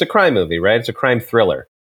crime movie. It's a crime movie, right? It's a crime thriller,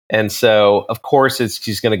 and so of course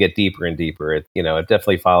she's going to get deeper and deeper. It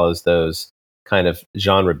definitely follows those kind of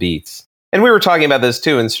genre beats. And we were talking about this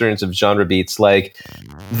too in terms of genre beats. Like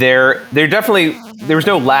there was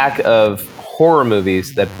no lack of horror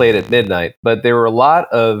movies that played at midnight, but there were a lot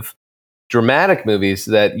of dramatic movies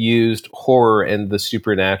that used horror and the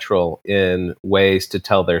supernatural in ways to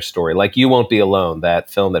tell their story. Like You Won't Be Alone, that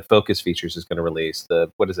film that Focus Features is going to release.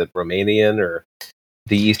 Romanian or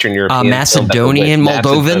the Eastern European Macedonian,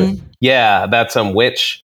 Moldovan? Yeah, about some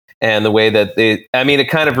witch. And the way that it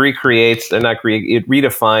kind of it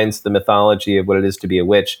redefines the mythology of what it is to be a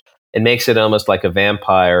witch. It makes it almost like a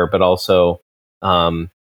vampire, but also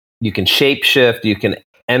you can shapeshift, you can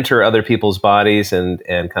enter other people's bodies and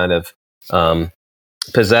kind of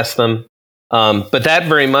possess them. But that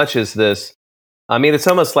very much is this. It's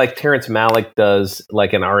almost like Terrence Malick does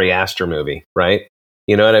like an Ari Aster movie, right?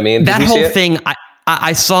 You know what I mean? That whole thing,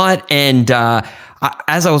 I saw it, and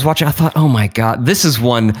as I was watching, I thought, oh my God, this is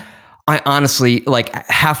one I honestly, like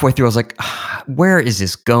halfway through, I was like, where is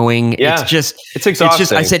this going? Yeah, it's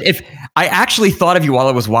exhausting. I said, if I actually thought of you while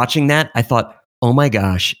I was watching that, I thought, oh my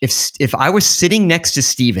gosh, if I was sitting next to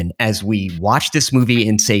Steven as we watched this movie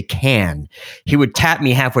and say "can," he would tap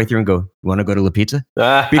me halfway through and go, "You want to go to La Pizza?"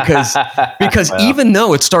 Because well, even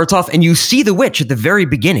though it starts off and you see the witch at the very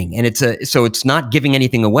beginning, and so it's not giving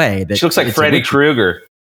anything away. She looks like Freddy Krueger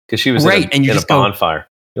because she was right, and you just bonfire.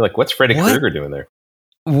 You're like, what's Freddy Krueger doing there?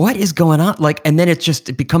 What is going on? Like, and then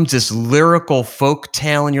it becomes this lyrical folk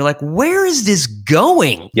tale, and you're like, where is this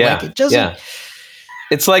going? Yeah, like, it doesn't. Yeah.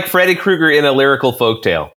 It's like Freddy Krueger in a lyrical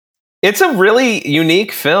folktale. It's a really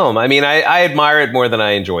unique film. I mean, I admire it more than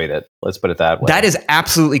I enjoyed it. Let's put it that way. That is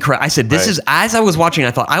absolutely correct. I said, this is, as I was watching,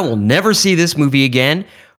 I thought, I will never see this movie again,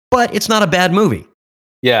 but it's not a bad movie.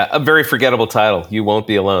 Yeah, a very forgettable title. You Won't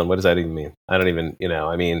Be Alone. What does that even mean? I don't even,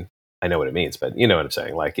 I know what it means, but you know what I'm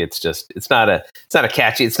saying. Like, it's not a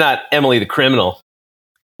catchy, it's not Emily the Criminal,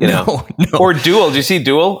 No. Or Duel. Did you see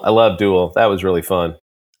Duel? I love Duel. That was really fun.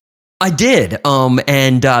 I did.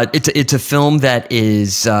 And it's a film that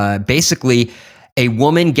is basically a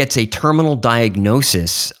woman gets a terminal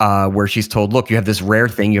diagnosis where she's told, look, you have this rare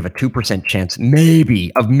thing. You have a 2% chance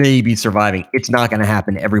maybe surviving. It's not going to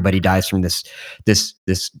happen. Everybody dies from this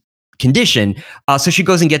condition. So she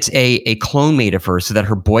goes and gets a clone made of her so that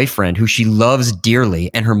her boyfriend, who she loves dearly,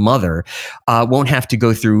 and her mother won't have to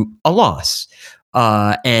go through a loss.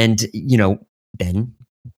 Then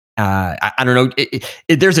I don't know.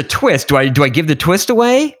 There's a twist. Do I give the twist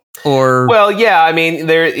away or? Well, yeah. I mean,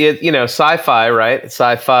 sci-fi, right?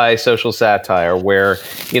 Sci-fi social satire where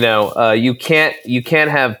you can't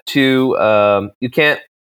have two.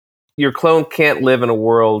 Your clone can't live in a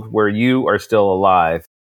world where you are still alive.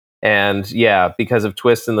 And yeah, because of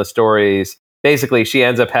twists in the stories, basically she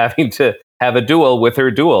ends up having to have a duel with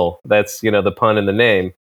her duel. That's the pun in the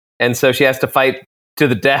name. And so she has to fight to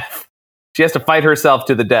the death. She has to fight herself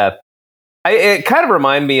to the death. It kind of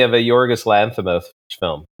reminded me of a Yorgos Lanthimos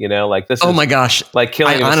film, like this. Oh my gosh. Like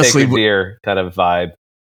Killing of a Sacred Deer kind of vibe.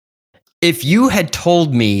 If you had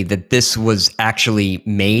told me that this was actually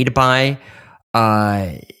made by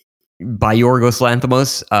Yorgos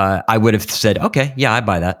Lanthimos, I would have said, okay, yeah, I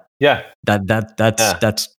buy that. Yeah.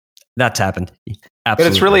 That's happened. Absolutely. But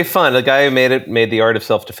it's really fun. The guy who made The Art of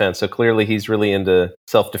Self-Defense. So clearly he's really into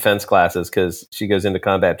self-defense classes because she goes into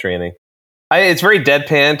combat training. It's very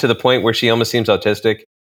deadpan to the point where she almost seems autistic.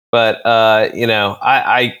 But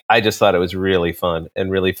I just thought it was really fun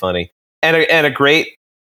and really funny, and a great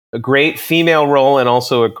female role, and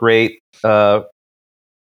also a great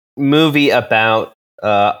movie about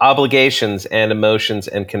obligations and emotions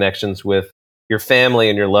and connections with your family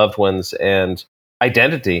and your loved ones and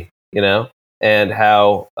identity. And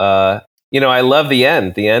how I love the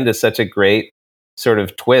end. The end is such a great sort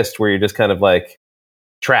of twist where you're just kind of like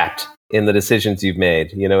trapped in the decisions you've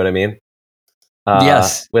made. You know what I mean?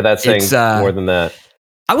 Yes. Without saying more than that.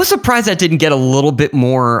 I was surprised that didn't get a little bit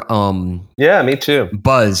more yeah, me too.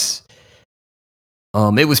 buzz.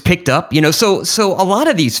 It was picked up, so a lot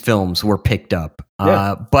of these films were picked up.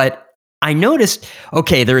 But I noticed,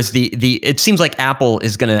 okay, there's it seems like Apple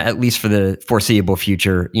is going to, at least for the foreseeable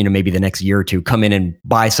future, maybe the next year or two, come in and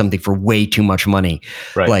buy something for way too much money,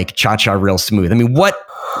 like Cha-Cha Real Smooth. I mean,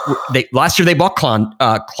 last year they bought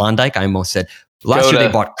Klondike, I almost said. Last year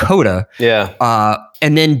they bought Coda,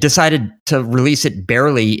 and then decided to release it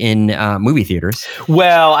barely in movie theaters.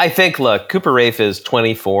 Well, I think, look, Cooper Raiff is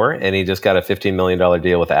 24, and he just got a $15 million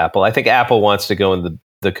deal with Apple. I think Apple wants to go in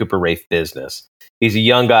the Cooper Raiff business. He's a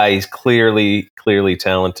young guy. He's clearly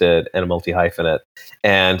talented and a multi-hyphenate.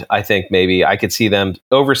 And I think maybe I could see them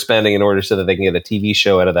overspending in order so that they can get a TV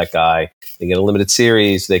show out of that guy. They get a limited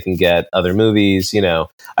series. They can get other movies.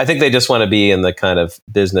 I think they just want to be in the kind of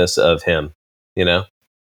business of him.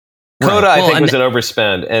 Coda, I think, was an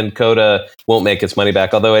overspend, and Coda won't make its money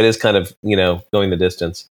back, although it is kind of, going the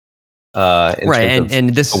distance.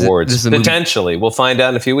 And this awards. This is potentially. We'll find out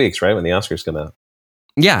in a few weeks, right? When the Oscars come out.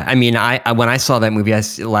 Yeah. I mean, when I saw that movie,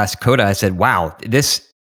 last Coda, I said, wow,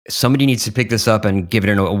 somebody needs to pick this up and give it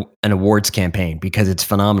an awards campaign because it's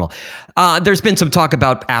phenomenal. There's been some talk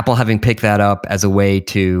about Apple having picked that up as a way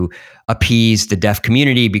to appease the deaf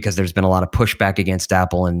community because there's been a lot of pushback against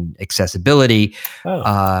Apple and accessibility,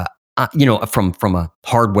 from a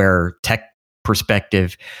hardware tech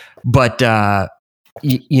perspective. But,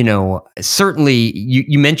 certainly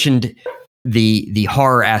you mentioned the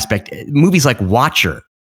horror aspect, movies like Watcher.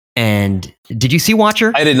 And did you see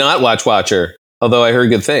Watcher? I did not watch Watcher. Although I heard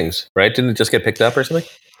good things, right? Didn't it just get picked up or something?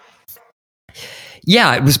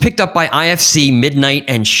 Yeah, it was picked up by IFC, Midnight,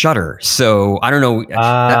 and Shudder. So I don't know.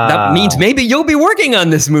 That means maybe you'll be working on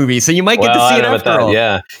this movie, so you might get to see it after all.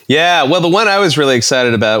 Yeah. Well, the one I was really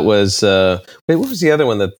excited about was what was the other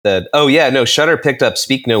one that? Oh yeah, no. Shudder picked up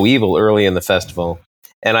Speak No Evil early in the festival,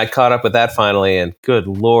 and I caught up with that finally. And good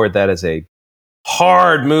Lord, that is a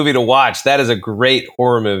hard movie to watch. That is a great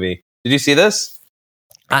horror movie. Did you see this?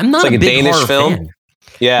 I'm not like a big Danish horror film. Fan.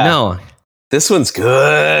 Yeah. No. This one's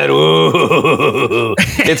good. Ooh.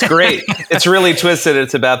 It's great. It's really twisted.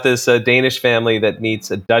 It's about this Danish family that meets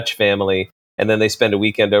a Dutch family, and then they spend a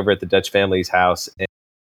weekend over at the Dutch family's house, and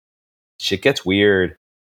shit gets weird.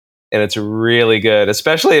 And it's really good,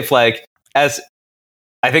 especially if I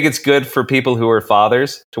think it's good for people who are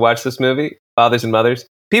fathers to watch this movie, fathers and mothers,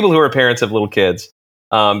 people who are parents of little kids,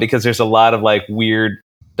 because there's a lot of weird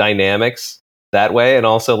dynamics that way, and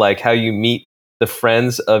also how you meet the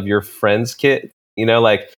friends of your friend's kid.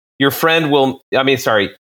 Your friend will,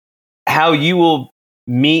 how you will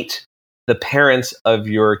meet the parents of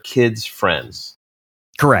your kids' friends.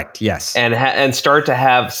 Correct. Yes. And start to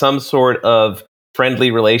have some sort of friendly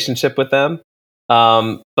relationship with them.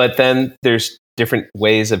 But then there's different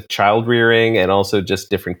ways of child rearing, and also just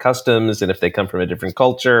different customs. And if they come from a different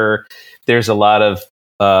culture, there's a lot of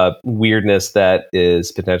weirdness that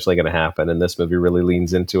is potentially going to happen, and this movie really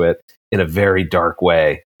leans into it in a very dark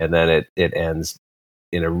way, and then it ends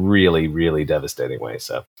in a really, really devastating way.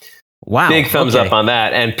 So, wow, big thumbs up on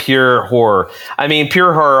that, and pure horror. I mean,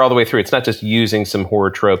 pure horror all the way through. It's not just using some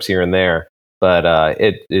horror tropes here and there, but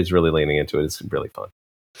it is really leaning into it. It's really fun.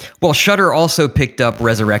 Well, Shudder also picked up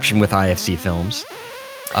Resurrection with IFC Films.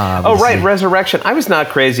 Resurrection. I was not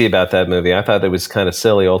crazy about that movie. I thought it was kind of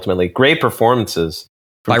silly. Ultimately, great performances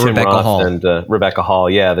by Tim Rebecca Roth Hall and Rebecca Hall.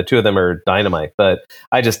 Yeah, the two of them are dynamite. But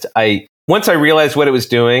once I realized what it was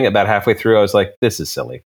doing about halfway through, I was like, this is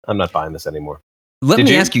silly. I'm not buying this anymore. Let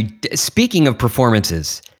me ask you, speaking of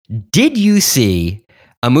performances, did you see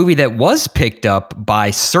a movie that was picked up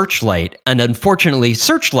by Searchlight? And unfortunately,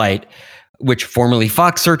 Searchlight, which formerly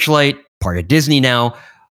Fox Searchlight, part of Disney now,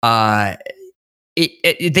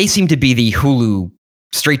 they seem to be the Hulu,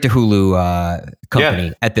 straight to Hulu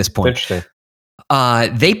company at this point. Interesting.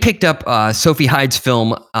 They picked up Sophie Hyde's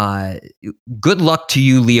film, Good Luck to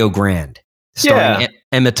You, Leo Grand, starring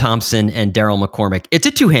Emma Thompson and Daryl McCormick. It's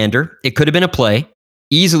a two-hander. It could have been a play.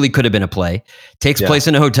 Easily could have been a play. Takes place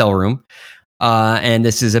in a hotel room. And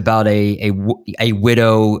this is about a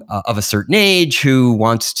widow of a certain age who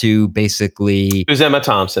wants to basically... Who's Emma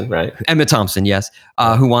Thompson, right? Emma Thompson, yes.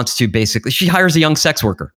 Who wants to basically... She hires a young sex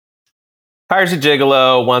worker. Hires a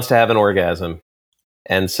gigolo, wants to have an orgasm.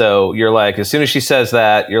 And so you're like, as soon as she says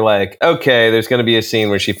that, you're like, okay, there's going to be a scene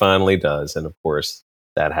where she finally does. And of course,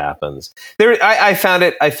 that happens. I found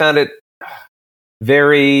it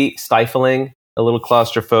very stifling, a little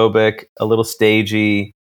claustrophobic, a little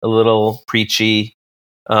stagey, a little preachy.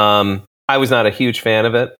 I was not a huge fan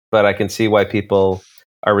of it, but I can see why people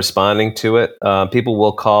are responding to it. People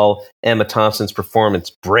will call Emma Thompson's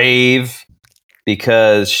performance brave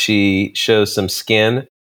because she shows some skin.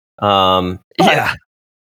 Yeah.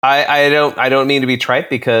 I don't mean to be trite,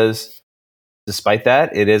 because despite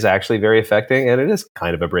that, it is actually very affecting, and it is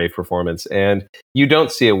kind of a brave performance. And you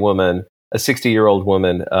don't see a 60-year-old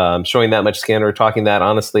woman, showing that much skin or talking that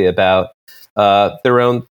honestly about their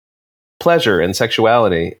own pleasure and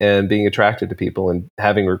sexuality and being attracted to people and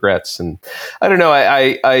having regrets. And I don't know,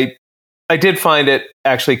 I did find it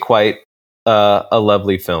actually quite a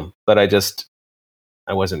lovely film, but I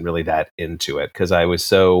wasn't really that into it because I was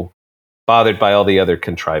so bothered by all the other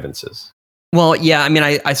contrivances. Well, yeah, I mean,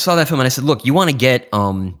 I saw that film and I said, look, you want to get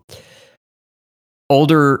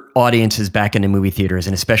older audiences back into movie theaters,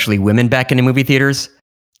 and especially women back into movie theaters.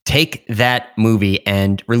 Take that movie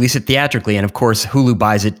and release it theatrically. And of course, Hulu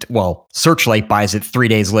buys it. Well, Searchlight buys it 3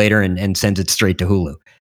 days later and sends it straight to Hulu.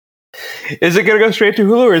 Is it going to go straight to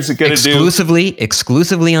Hulu, or is it going to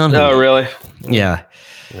exclusively on Hulu? Oh, really? Yeah.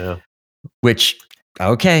 Which...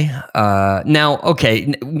 Okay.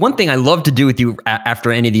 One thing I love to do with you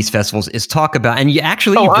after any of these festivals is talk about, and you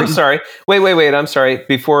actually... I'm sorry. Wait. I'm sorry.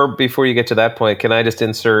 Before you get to that point, can I just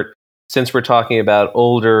insert, since we're talking about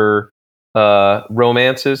older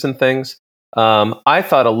romances and things, I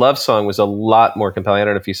thought A Love Song was a lot more compelling. I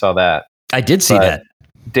don't know if you saw that. I did see that.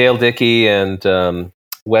 Dale Dickey and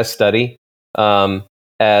Wes Studi,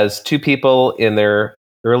 as two people in their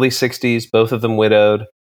early 60s, both of them widowed,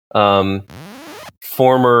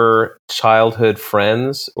 former childhood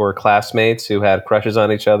friends or classmates who had crushes on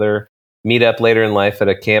each other, meet up later in life at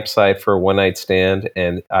a campsite for a one-night stand.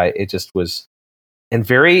 And it just was, and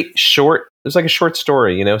very short. It was like a short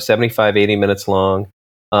story, 75, 80 minutes long,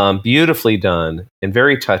 beautifully done and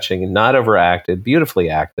very touching and not overacted, beautifully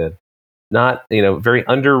acted, not, very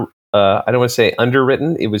I don't want to say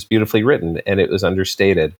underwritten. It was beautifully written and it was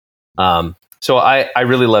understated. So I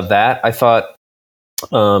really love that. I thought,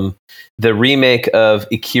 the remake of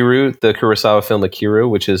Ikiru, the Kurosawa film Ikiru,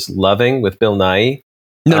 which is Loving with Bill Nighy.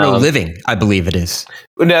 No, Living, I believe it is.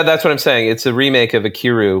 No, that's what I'm saying. It's a remake of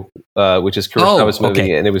Ikiru, which is Kurosawa's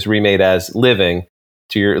movie, and it was remade as Living,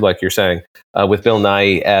 like you're saying, with Bill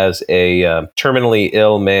Nighy as a terminally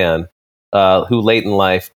ill man who late in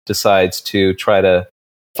life decides to try to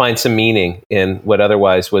find some meaning in what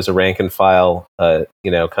otherwise was a rank and file,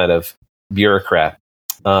 kind of bureaucrat.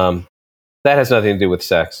 That has nothing to do with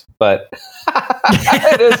sex, but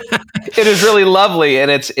it is really lovely, and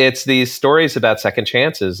it's these stories about second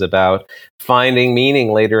chances, about finding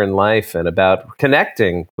meaning later in life, and about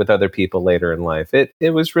connecting with other people later in life. It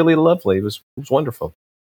was really lovely. It was wonderful.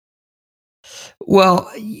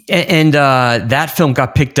 Well, and that film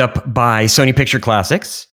got picked up by Sony Picture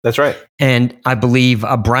Classics. That's right. And I believe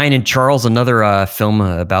Brian and Charles, another film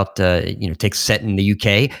about takes set in the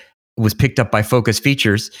UK, was picked up by Focus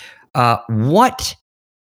Features. What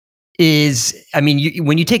is, when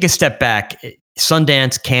you take a step back,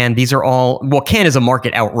 Sundance, Cannes, these are all, well, Cannes is a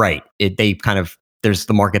market outright. There's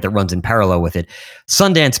the market that runs in parallel with it.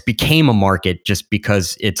 Sundance became a market just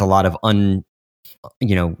because it's a lot of a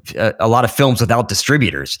lot of films without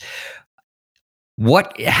distributors.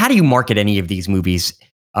 How do you market any of these movies?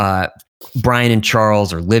 Brian and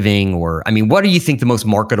Charles, or Living, or what do you think the most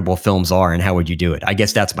marketable films are, and how would you do it? I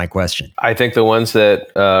guess that's my question. I think the ones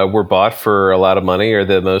that were bought for a lot of money are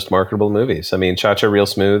the most marketable movies. Cha-Cha Real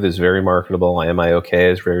Smooth is very marketable. Am I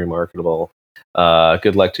Okay is very marketable.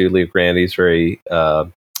 Good Luck to Leave Grandy is very,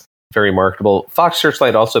 very marketable. Fox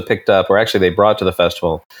Searchlight also picked up, or actually they brought to the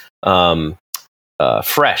festival,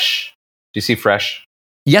 Fresh. Do you see Fresh?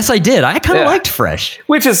 Yes, I did. I kind of liked Fresh.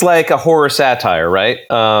 Which is like a horror satire, right?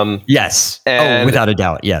 Yes. Without a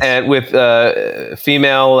doubt, yes. And with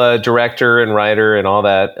female director and writer and all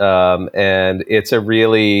that. And it's a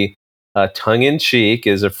really tongue-in-cheek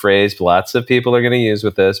is a phrase lots of people are going to use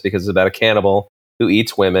with this, because it's about a cannibal who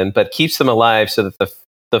eats women but keeps them alive so that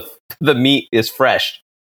the meat is fresh.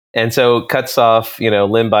 And so cuts off,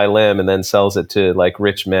 limb by limb, and then sells it to like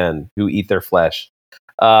rich men who eat their flesh.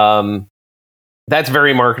 That's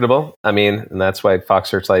very marketable. I mean, and that's why Fox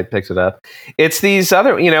Searchlight picked it up. It's these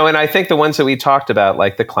other, and I think the ones that we talked about,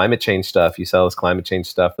 like the climate change stuff, you sell as climate change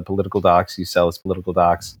stuff. The political docs, you sell as political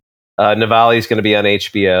docs. Navalny is going to be on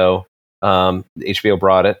HBO. HBO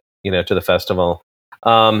brought it, to the festival.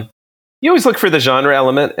 You always look for the genre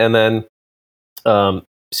element, and then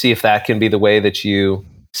see if that can be the way that you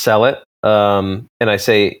sell it. And I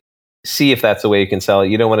say, see if that's the way you can sell it.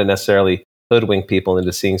 You don't want to necessarily hoodwink people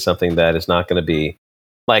into seeing something that is not going to be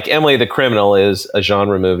like Emily the Criminal is a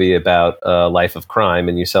genre movie about a life of crime,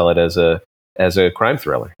 and you sell it as a crime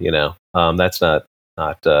thriller. That's not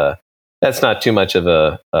too much of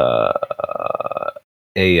a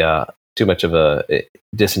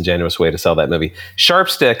disingenuous way to sell that movie.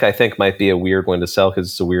 Sharpstick, I think, might be a weird one to sell because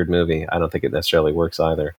it's a weird movie. I don't think it necessarily works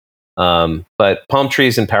either. But Palm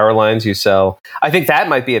Trees and Power Lines, you sell. I think that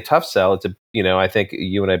might be a tough sell. I think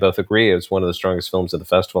you and I both agree it's one of the strongest films of the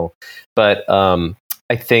festival. But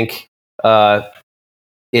I think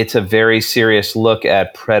it's a very serious look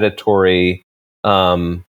at predatory,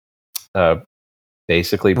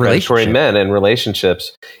 basically predatory men and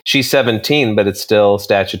relationships. She's 17, but it's still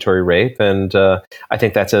statutory rape, and I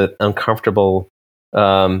think that's an uncomfortable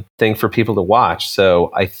thing for people to watch.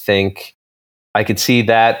 So I think I could see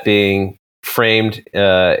that being framed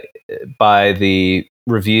by the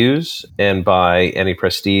reviews and by any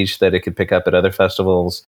prestige that it could pick up at other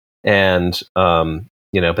festivals. And,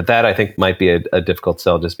 but that I think might be a difficult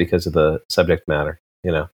sell just because of the subject matter,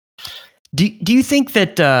 Do you think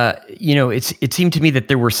that, it seemed to me that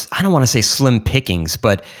there were, I don't want to say slim pickings,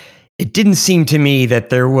 but it didn't seem to me that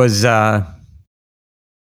there was, I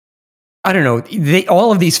don't know.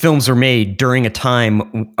 All of these films were made during a time,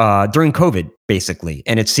 during COVID, basically.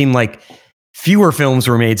 And it seemed like fewer films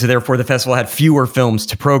were made. So therefore the festival had fewer films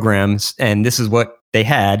to programs. And this is what they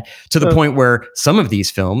had, to the point where some of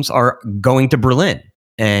these films are going to Berlin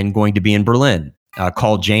and going to be in Berlin.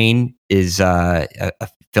 Call Jane is a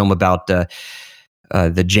film about the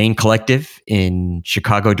Jane Collective in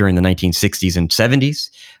Chicago during the 1960s and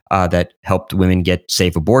 70s. That helped women get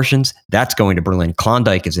safe abortions. That's going to Berlin.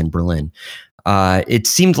 Klondike is in Berlin. It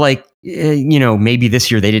seemed like, maybe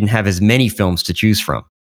this year they didn't have as many films to choose from.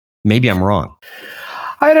 Maybe I'm wrong.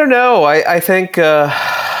 I don't know. I think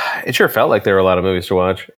it sure felt like there were a lot of movies to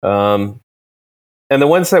watch. And the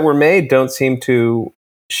ones that were made don't seem to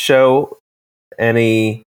show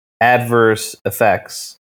any adverse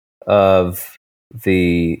effects of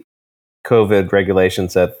the COVID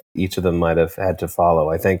regulations that each of them might have had to follow.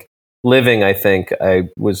 I think Living, I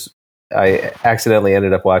accidentally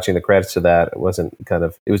ended up watching the credits to that. It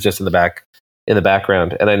was just in the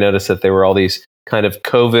background. And I noticed that there were all these kind of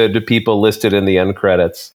COVID people listed in the end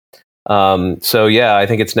credits. So yeah, I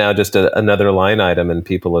think it's now just another line item, and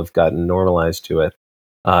people have gotten normalized to it.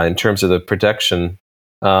 In terms of the production,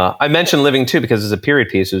 I mentioned Living too, because it's a period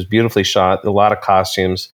piece. It was beautifully shot, a lot of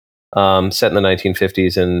costumes, set in the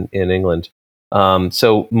 1950s in England.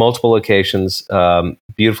 So multiple locations,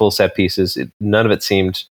 beautiful set pieces. None of it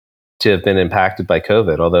seemed to have been impacted by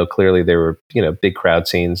COVID, although clearly there were, big crowd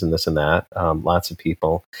scenes and this and that, lots of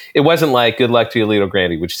people. It wasn't like Good Luck to You, Little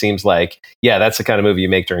Grandy, which seems like, yeah, that's the kind of movie you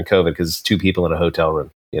make during COVID because it's two people in a hotel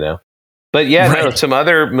room, But yeah, right. Some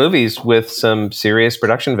other movies with some serious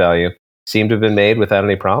production value seem to have been made without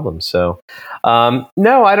any problems. So,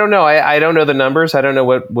 no, I don't know. I don't know the numbers. I don't know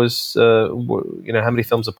what was, how many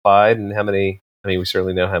films applied and how many. I mean, we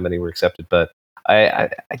certainly know how many were accepted, but I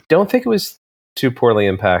don't think it was too poorly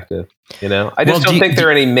impacted. I just don't think there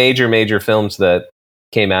are any major films that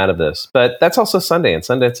came out of this. But that's also Sundance.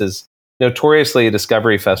 Sundance is notoriously a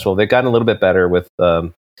discovery festival. They've gotten a little bit better with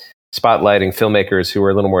spotlighting filmmakers who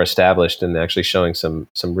are a little more established and actually showing some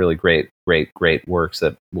really great works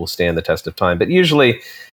that will stand the test of time. But usually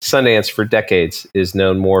Sundance for decades is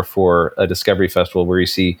known more for a discovery festival where you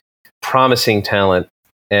see promising talent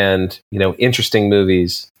and, interesting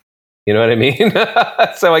movies. You know what I mean?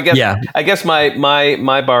 So I guess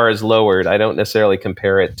my bar is lowered. I don't necessarily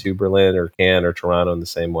compare it to Berlin or Cannes or Toronto in the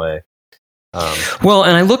same way. Well,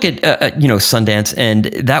 and I look at Sundance, and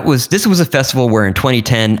this was a festival where in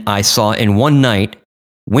 2010 I saw in one night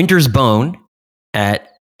Winter's Bone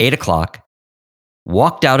at 8:00,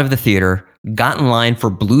 walked out of the theater, got in line for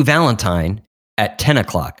Blue Valentine at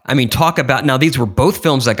 10:00. I mean, talk about, now these were both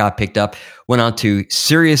films that got picked up, went on to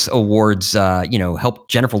serious awards, helped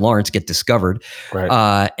Jennifer Lawrence get discovered,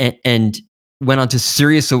 right. And went on to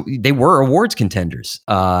serious, they were awards contenders.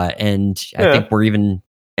 And I think we're even,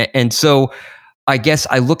 and so I guess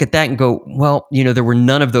I look at that and go, well, there were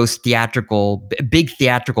none of those big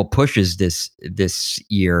theatrical pushes this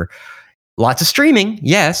year. Lots of streaming,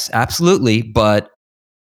 yes, absolutely, but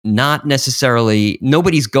not necessarily,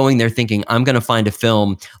 nobody's going there thinking, I'm going to find a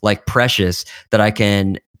film like Precious that I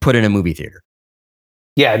can put in a movie theater.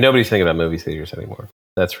 Yeah, nobody's thinking about movie theaters anymore.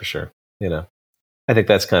 That's for sure. I think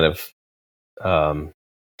that's kind of,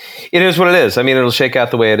 it is what it is. I mean, it'll shake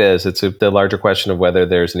out the way it is. It's the larger question of whether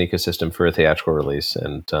there's an ecosystem for a theatrical release.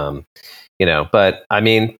 And, but I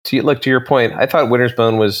mean, to your point, I thought Winter's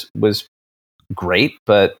Bone was great,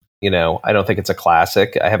 but I don't think it's a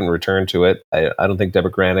classic. I haven't returned to it. I don't think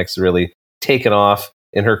Deborah Granick's really taken off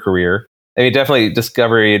in her career. I mean, definitely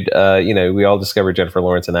discovered, we all discovered Jennifer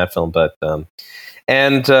Lawrence in that film, but,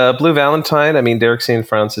 and Blue Valentine, I mean, Derek St.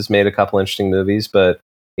 France has made a couple interesting movies, but,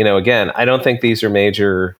 again, I don't think these are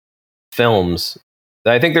major films.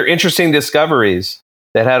 I think they're interesting discoveries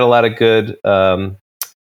that had a lot of good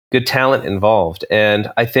talent involved.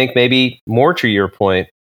 And I think maybe more to your point,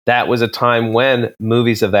 that was a time when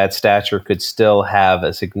movies of that stature could still have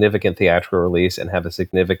a significant theatrical release and have a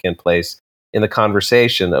significant place in the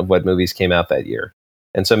conversation of what movies came out that year.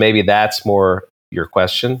 And so maybe that's more your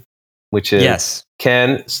question, which is, yes,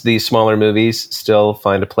 can these smaller movies still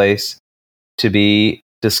find a place to be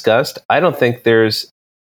discussed? I don't think there's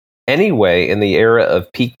any way in the era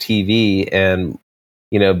of peak TV and,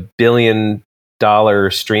 billion-dollar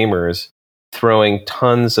streamers throwing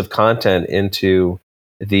tons of content into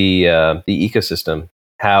the ecosystem,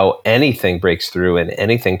 how anything breaks through and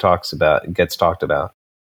anything gets talked about.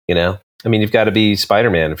 I mean, you've got to be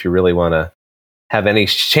Spider-Man if you really want to have any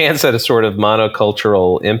chance at a sort of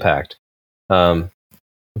monocultural impact.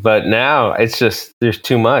 But now it's just, there's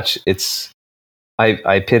too much.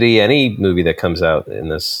 I pity any movie that comes out in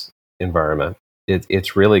this environment.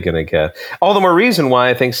 It's really going to get all the more reason why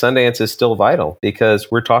I think Sundance is still vital,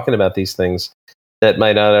 because we're talking about these things that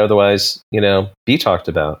might not otherwise, be talked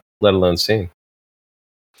about, let alone seen.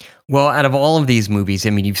 Well, out of all of these movies,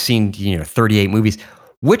 I mean, you've seen, 38 movies.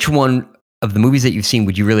 Which one of the movies that you've seen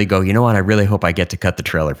would you really go, you know what, I really hope I get to cut the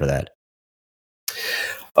trailer for that?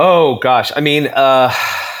 Oh, gosh. I mean, I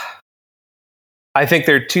think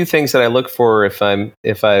there are two things that I look for if I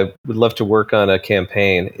would love to work on a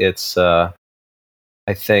campaign. It's, I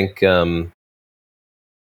think,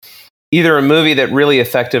 either a movie that really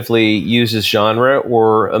effectively uses genre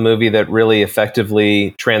or a movie that really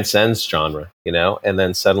effectively transcends genre, and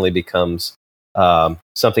then suddenly becomes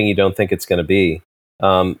something you don't think it's going to be.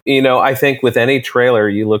 I think with any trailer,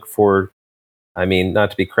 you look for, I mean,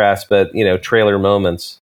 not to be crass, but, trailer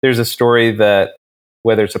moments. There's a story that,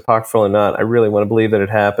 whether it's apocryphal or not, I really want to believe that it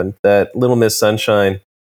happened, that Little Miss Sunshine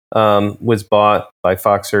was bought by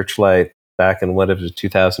Fox Searchlight back in, whatever,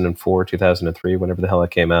 2004, 2003, whenever the hell it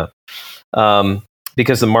came out.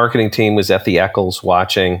 Because the marketing team was at the Eccles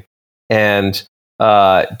watching. And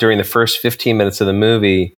during the first 15 minutes of the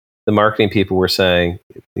movie, the marketing people were saying,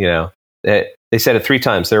 they said it 3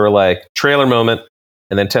 times. They were like, trailer moment.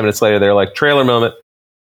 And then 10 minutes later, they were like, trailer moment.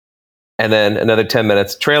 And then another 10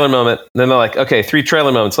 minutes, trailer moment. And then they're like, okay, 3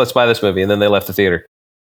 trailer moments. Let's buy this movie. And then they left the theater.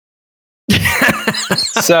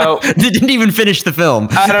 So they didn't even finish the film.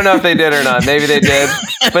 I don't know if they did or not. Maybe they did,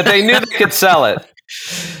 but they knew they could sell it.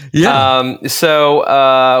 Yeah.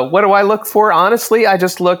 So what do I look for? Honestly, I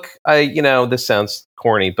just look, this sounds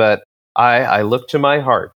corny, but I look to my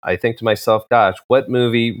heart. I think to myself, gosh, what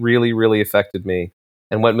movie really, really affected me?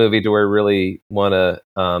 And what movie do I really want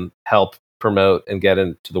to help promote and get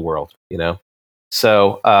into the world,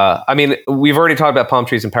 So, I mean, we've already talked about Palm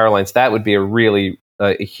Trees and Power Lines. That would be a really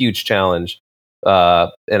a huge challenge.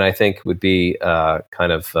 And I think would be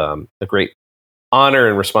kind of a great honor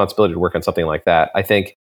and responsibility to work on something like that. I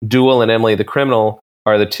think Duel and Emily the Criminal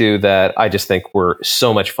are the two that I just think were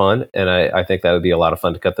so much fun. And I think that would be a lot of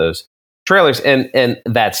fun to cut those trailers. And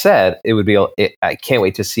that said, it would be, I can't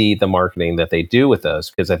wait to see the marketing that they do with those,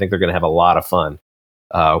 because I think they're going to have a lot of fun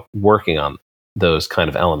working on those kind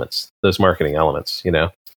of elements, those marketing elements,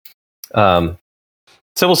 So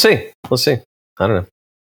we'll see. I don't know.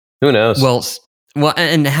 Who knows? Well,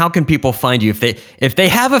 and how can people find you if they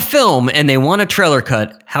have a film and they want a trailer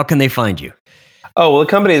cut? How can they find you? Oh, well, the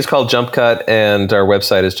company is called Jump Cut, and our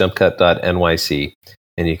website is jumpcut.nyc,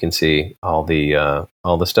 and you can see all the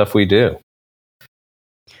stuff we do.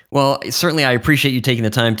 Well, certainly, I appreciate you taking the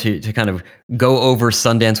time to kind of go over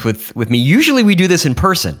Sundance with me. Usually, we do this in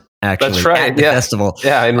person, actually, that's right, at the festival.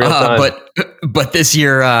 Yeah, in real time. But this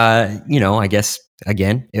year, I guess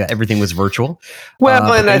again, everything was virtual.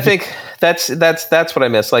 Well, and I think that's what I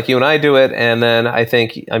miss. Like, you and I do it, and then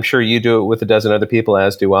I'm sure you do it with a dozen other people,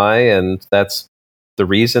 as do I, and that's the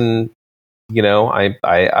reason. I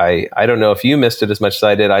don't know if you missed it as much as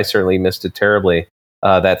I did. I certainly missed it terribly.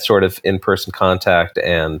 That sort of in-person contact,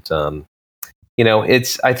 and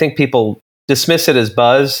I think people dismiss it as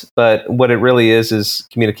buzz, but what it really is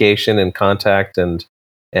communication and contact and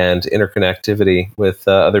interconnectivity with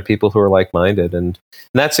other people who are like-minded, and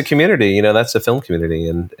that's a community. You know, that's a film community,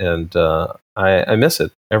 and I miss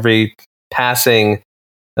it. Every passing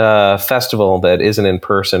festival that isn't in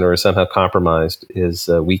person or is somehow compromised is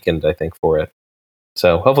weakened, I think, for it.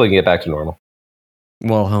 So hopefully we can get back to normal.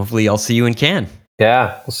 Well, hopefully I'll see you in Cannes.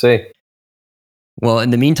 Yeah, we'll see. Well, in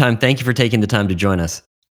the meantime, thank you for taking the time to join us.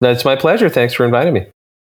 That's my pleasure. Thanks for inviting me.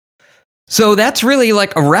 So that's really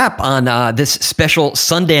like a wrap on this special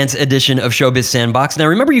Sundance edition of Showbiz Sandbox. Now,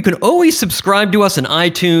 remember, you can always subscribe to us on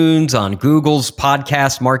iTunes, on Google's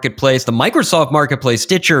podcast marketplace, the Microsoft Marketplace,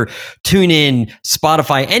 Stitcher, TuneIn,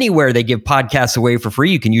 Spotify, anywhere they give podcasts away for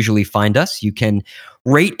free. You can usually find us. You can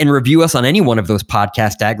rate and review us on any one of those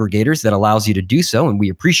podcast aggregators that allows you to do so, and we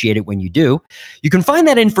appreciate it when you do. You can find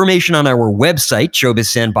that information on our website,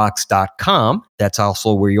 showbizsandbox.com. That's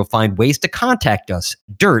also where you'll find ways to contact us.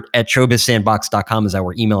 dirt@showbizsandbox.com is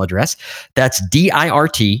our email address. That's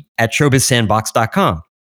DIRT@showbizsandbox.com.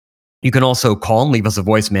 You can also call and leave us a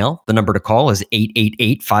voicemail. The number to call is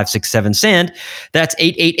 888-567-SAND. That's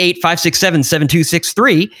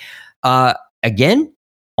 888-567-7263. Again,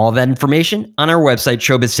 all that information on our website,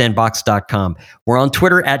 showbizsandbox.com. We're on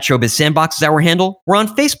Twitter @showbizsandbox is our handle. We're on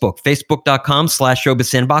Facebook.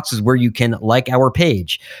 Facebook.com/showbizsandbox is where you can like our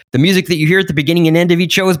page. The music that you hear at the beginning and end of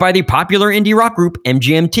each show is by the popular indie rock group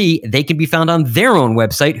MGMT. They can be found on their own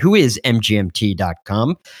website, who is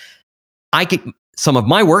mgmt.com. Some of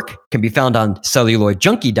my work can be found on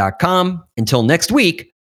celluloidjunkie.com. Until next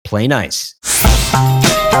week, play nice.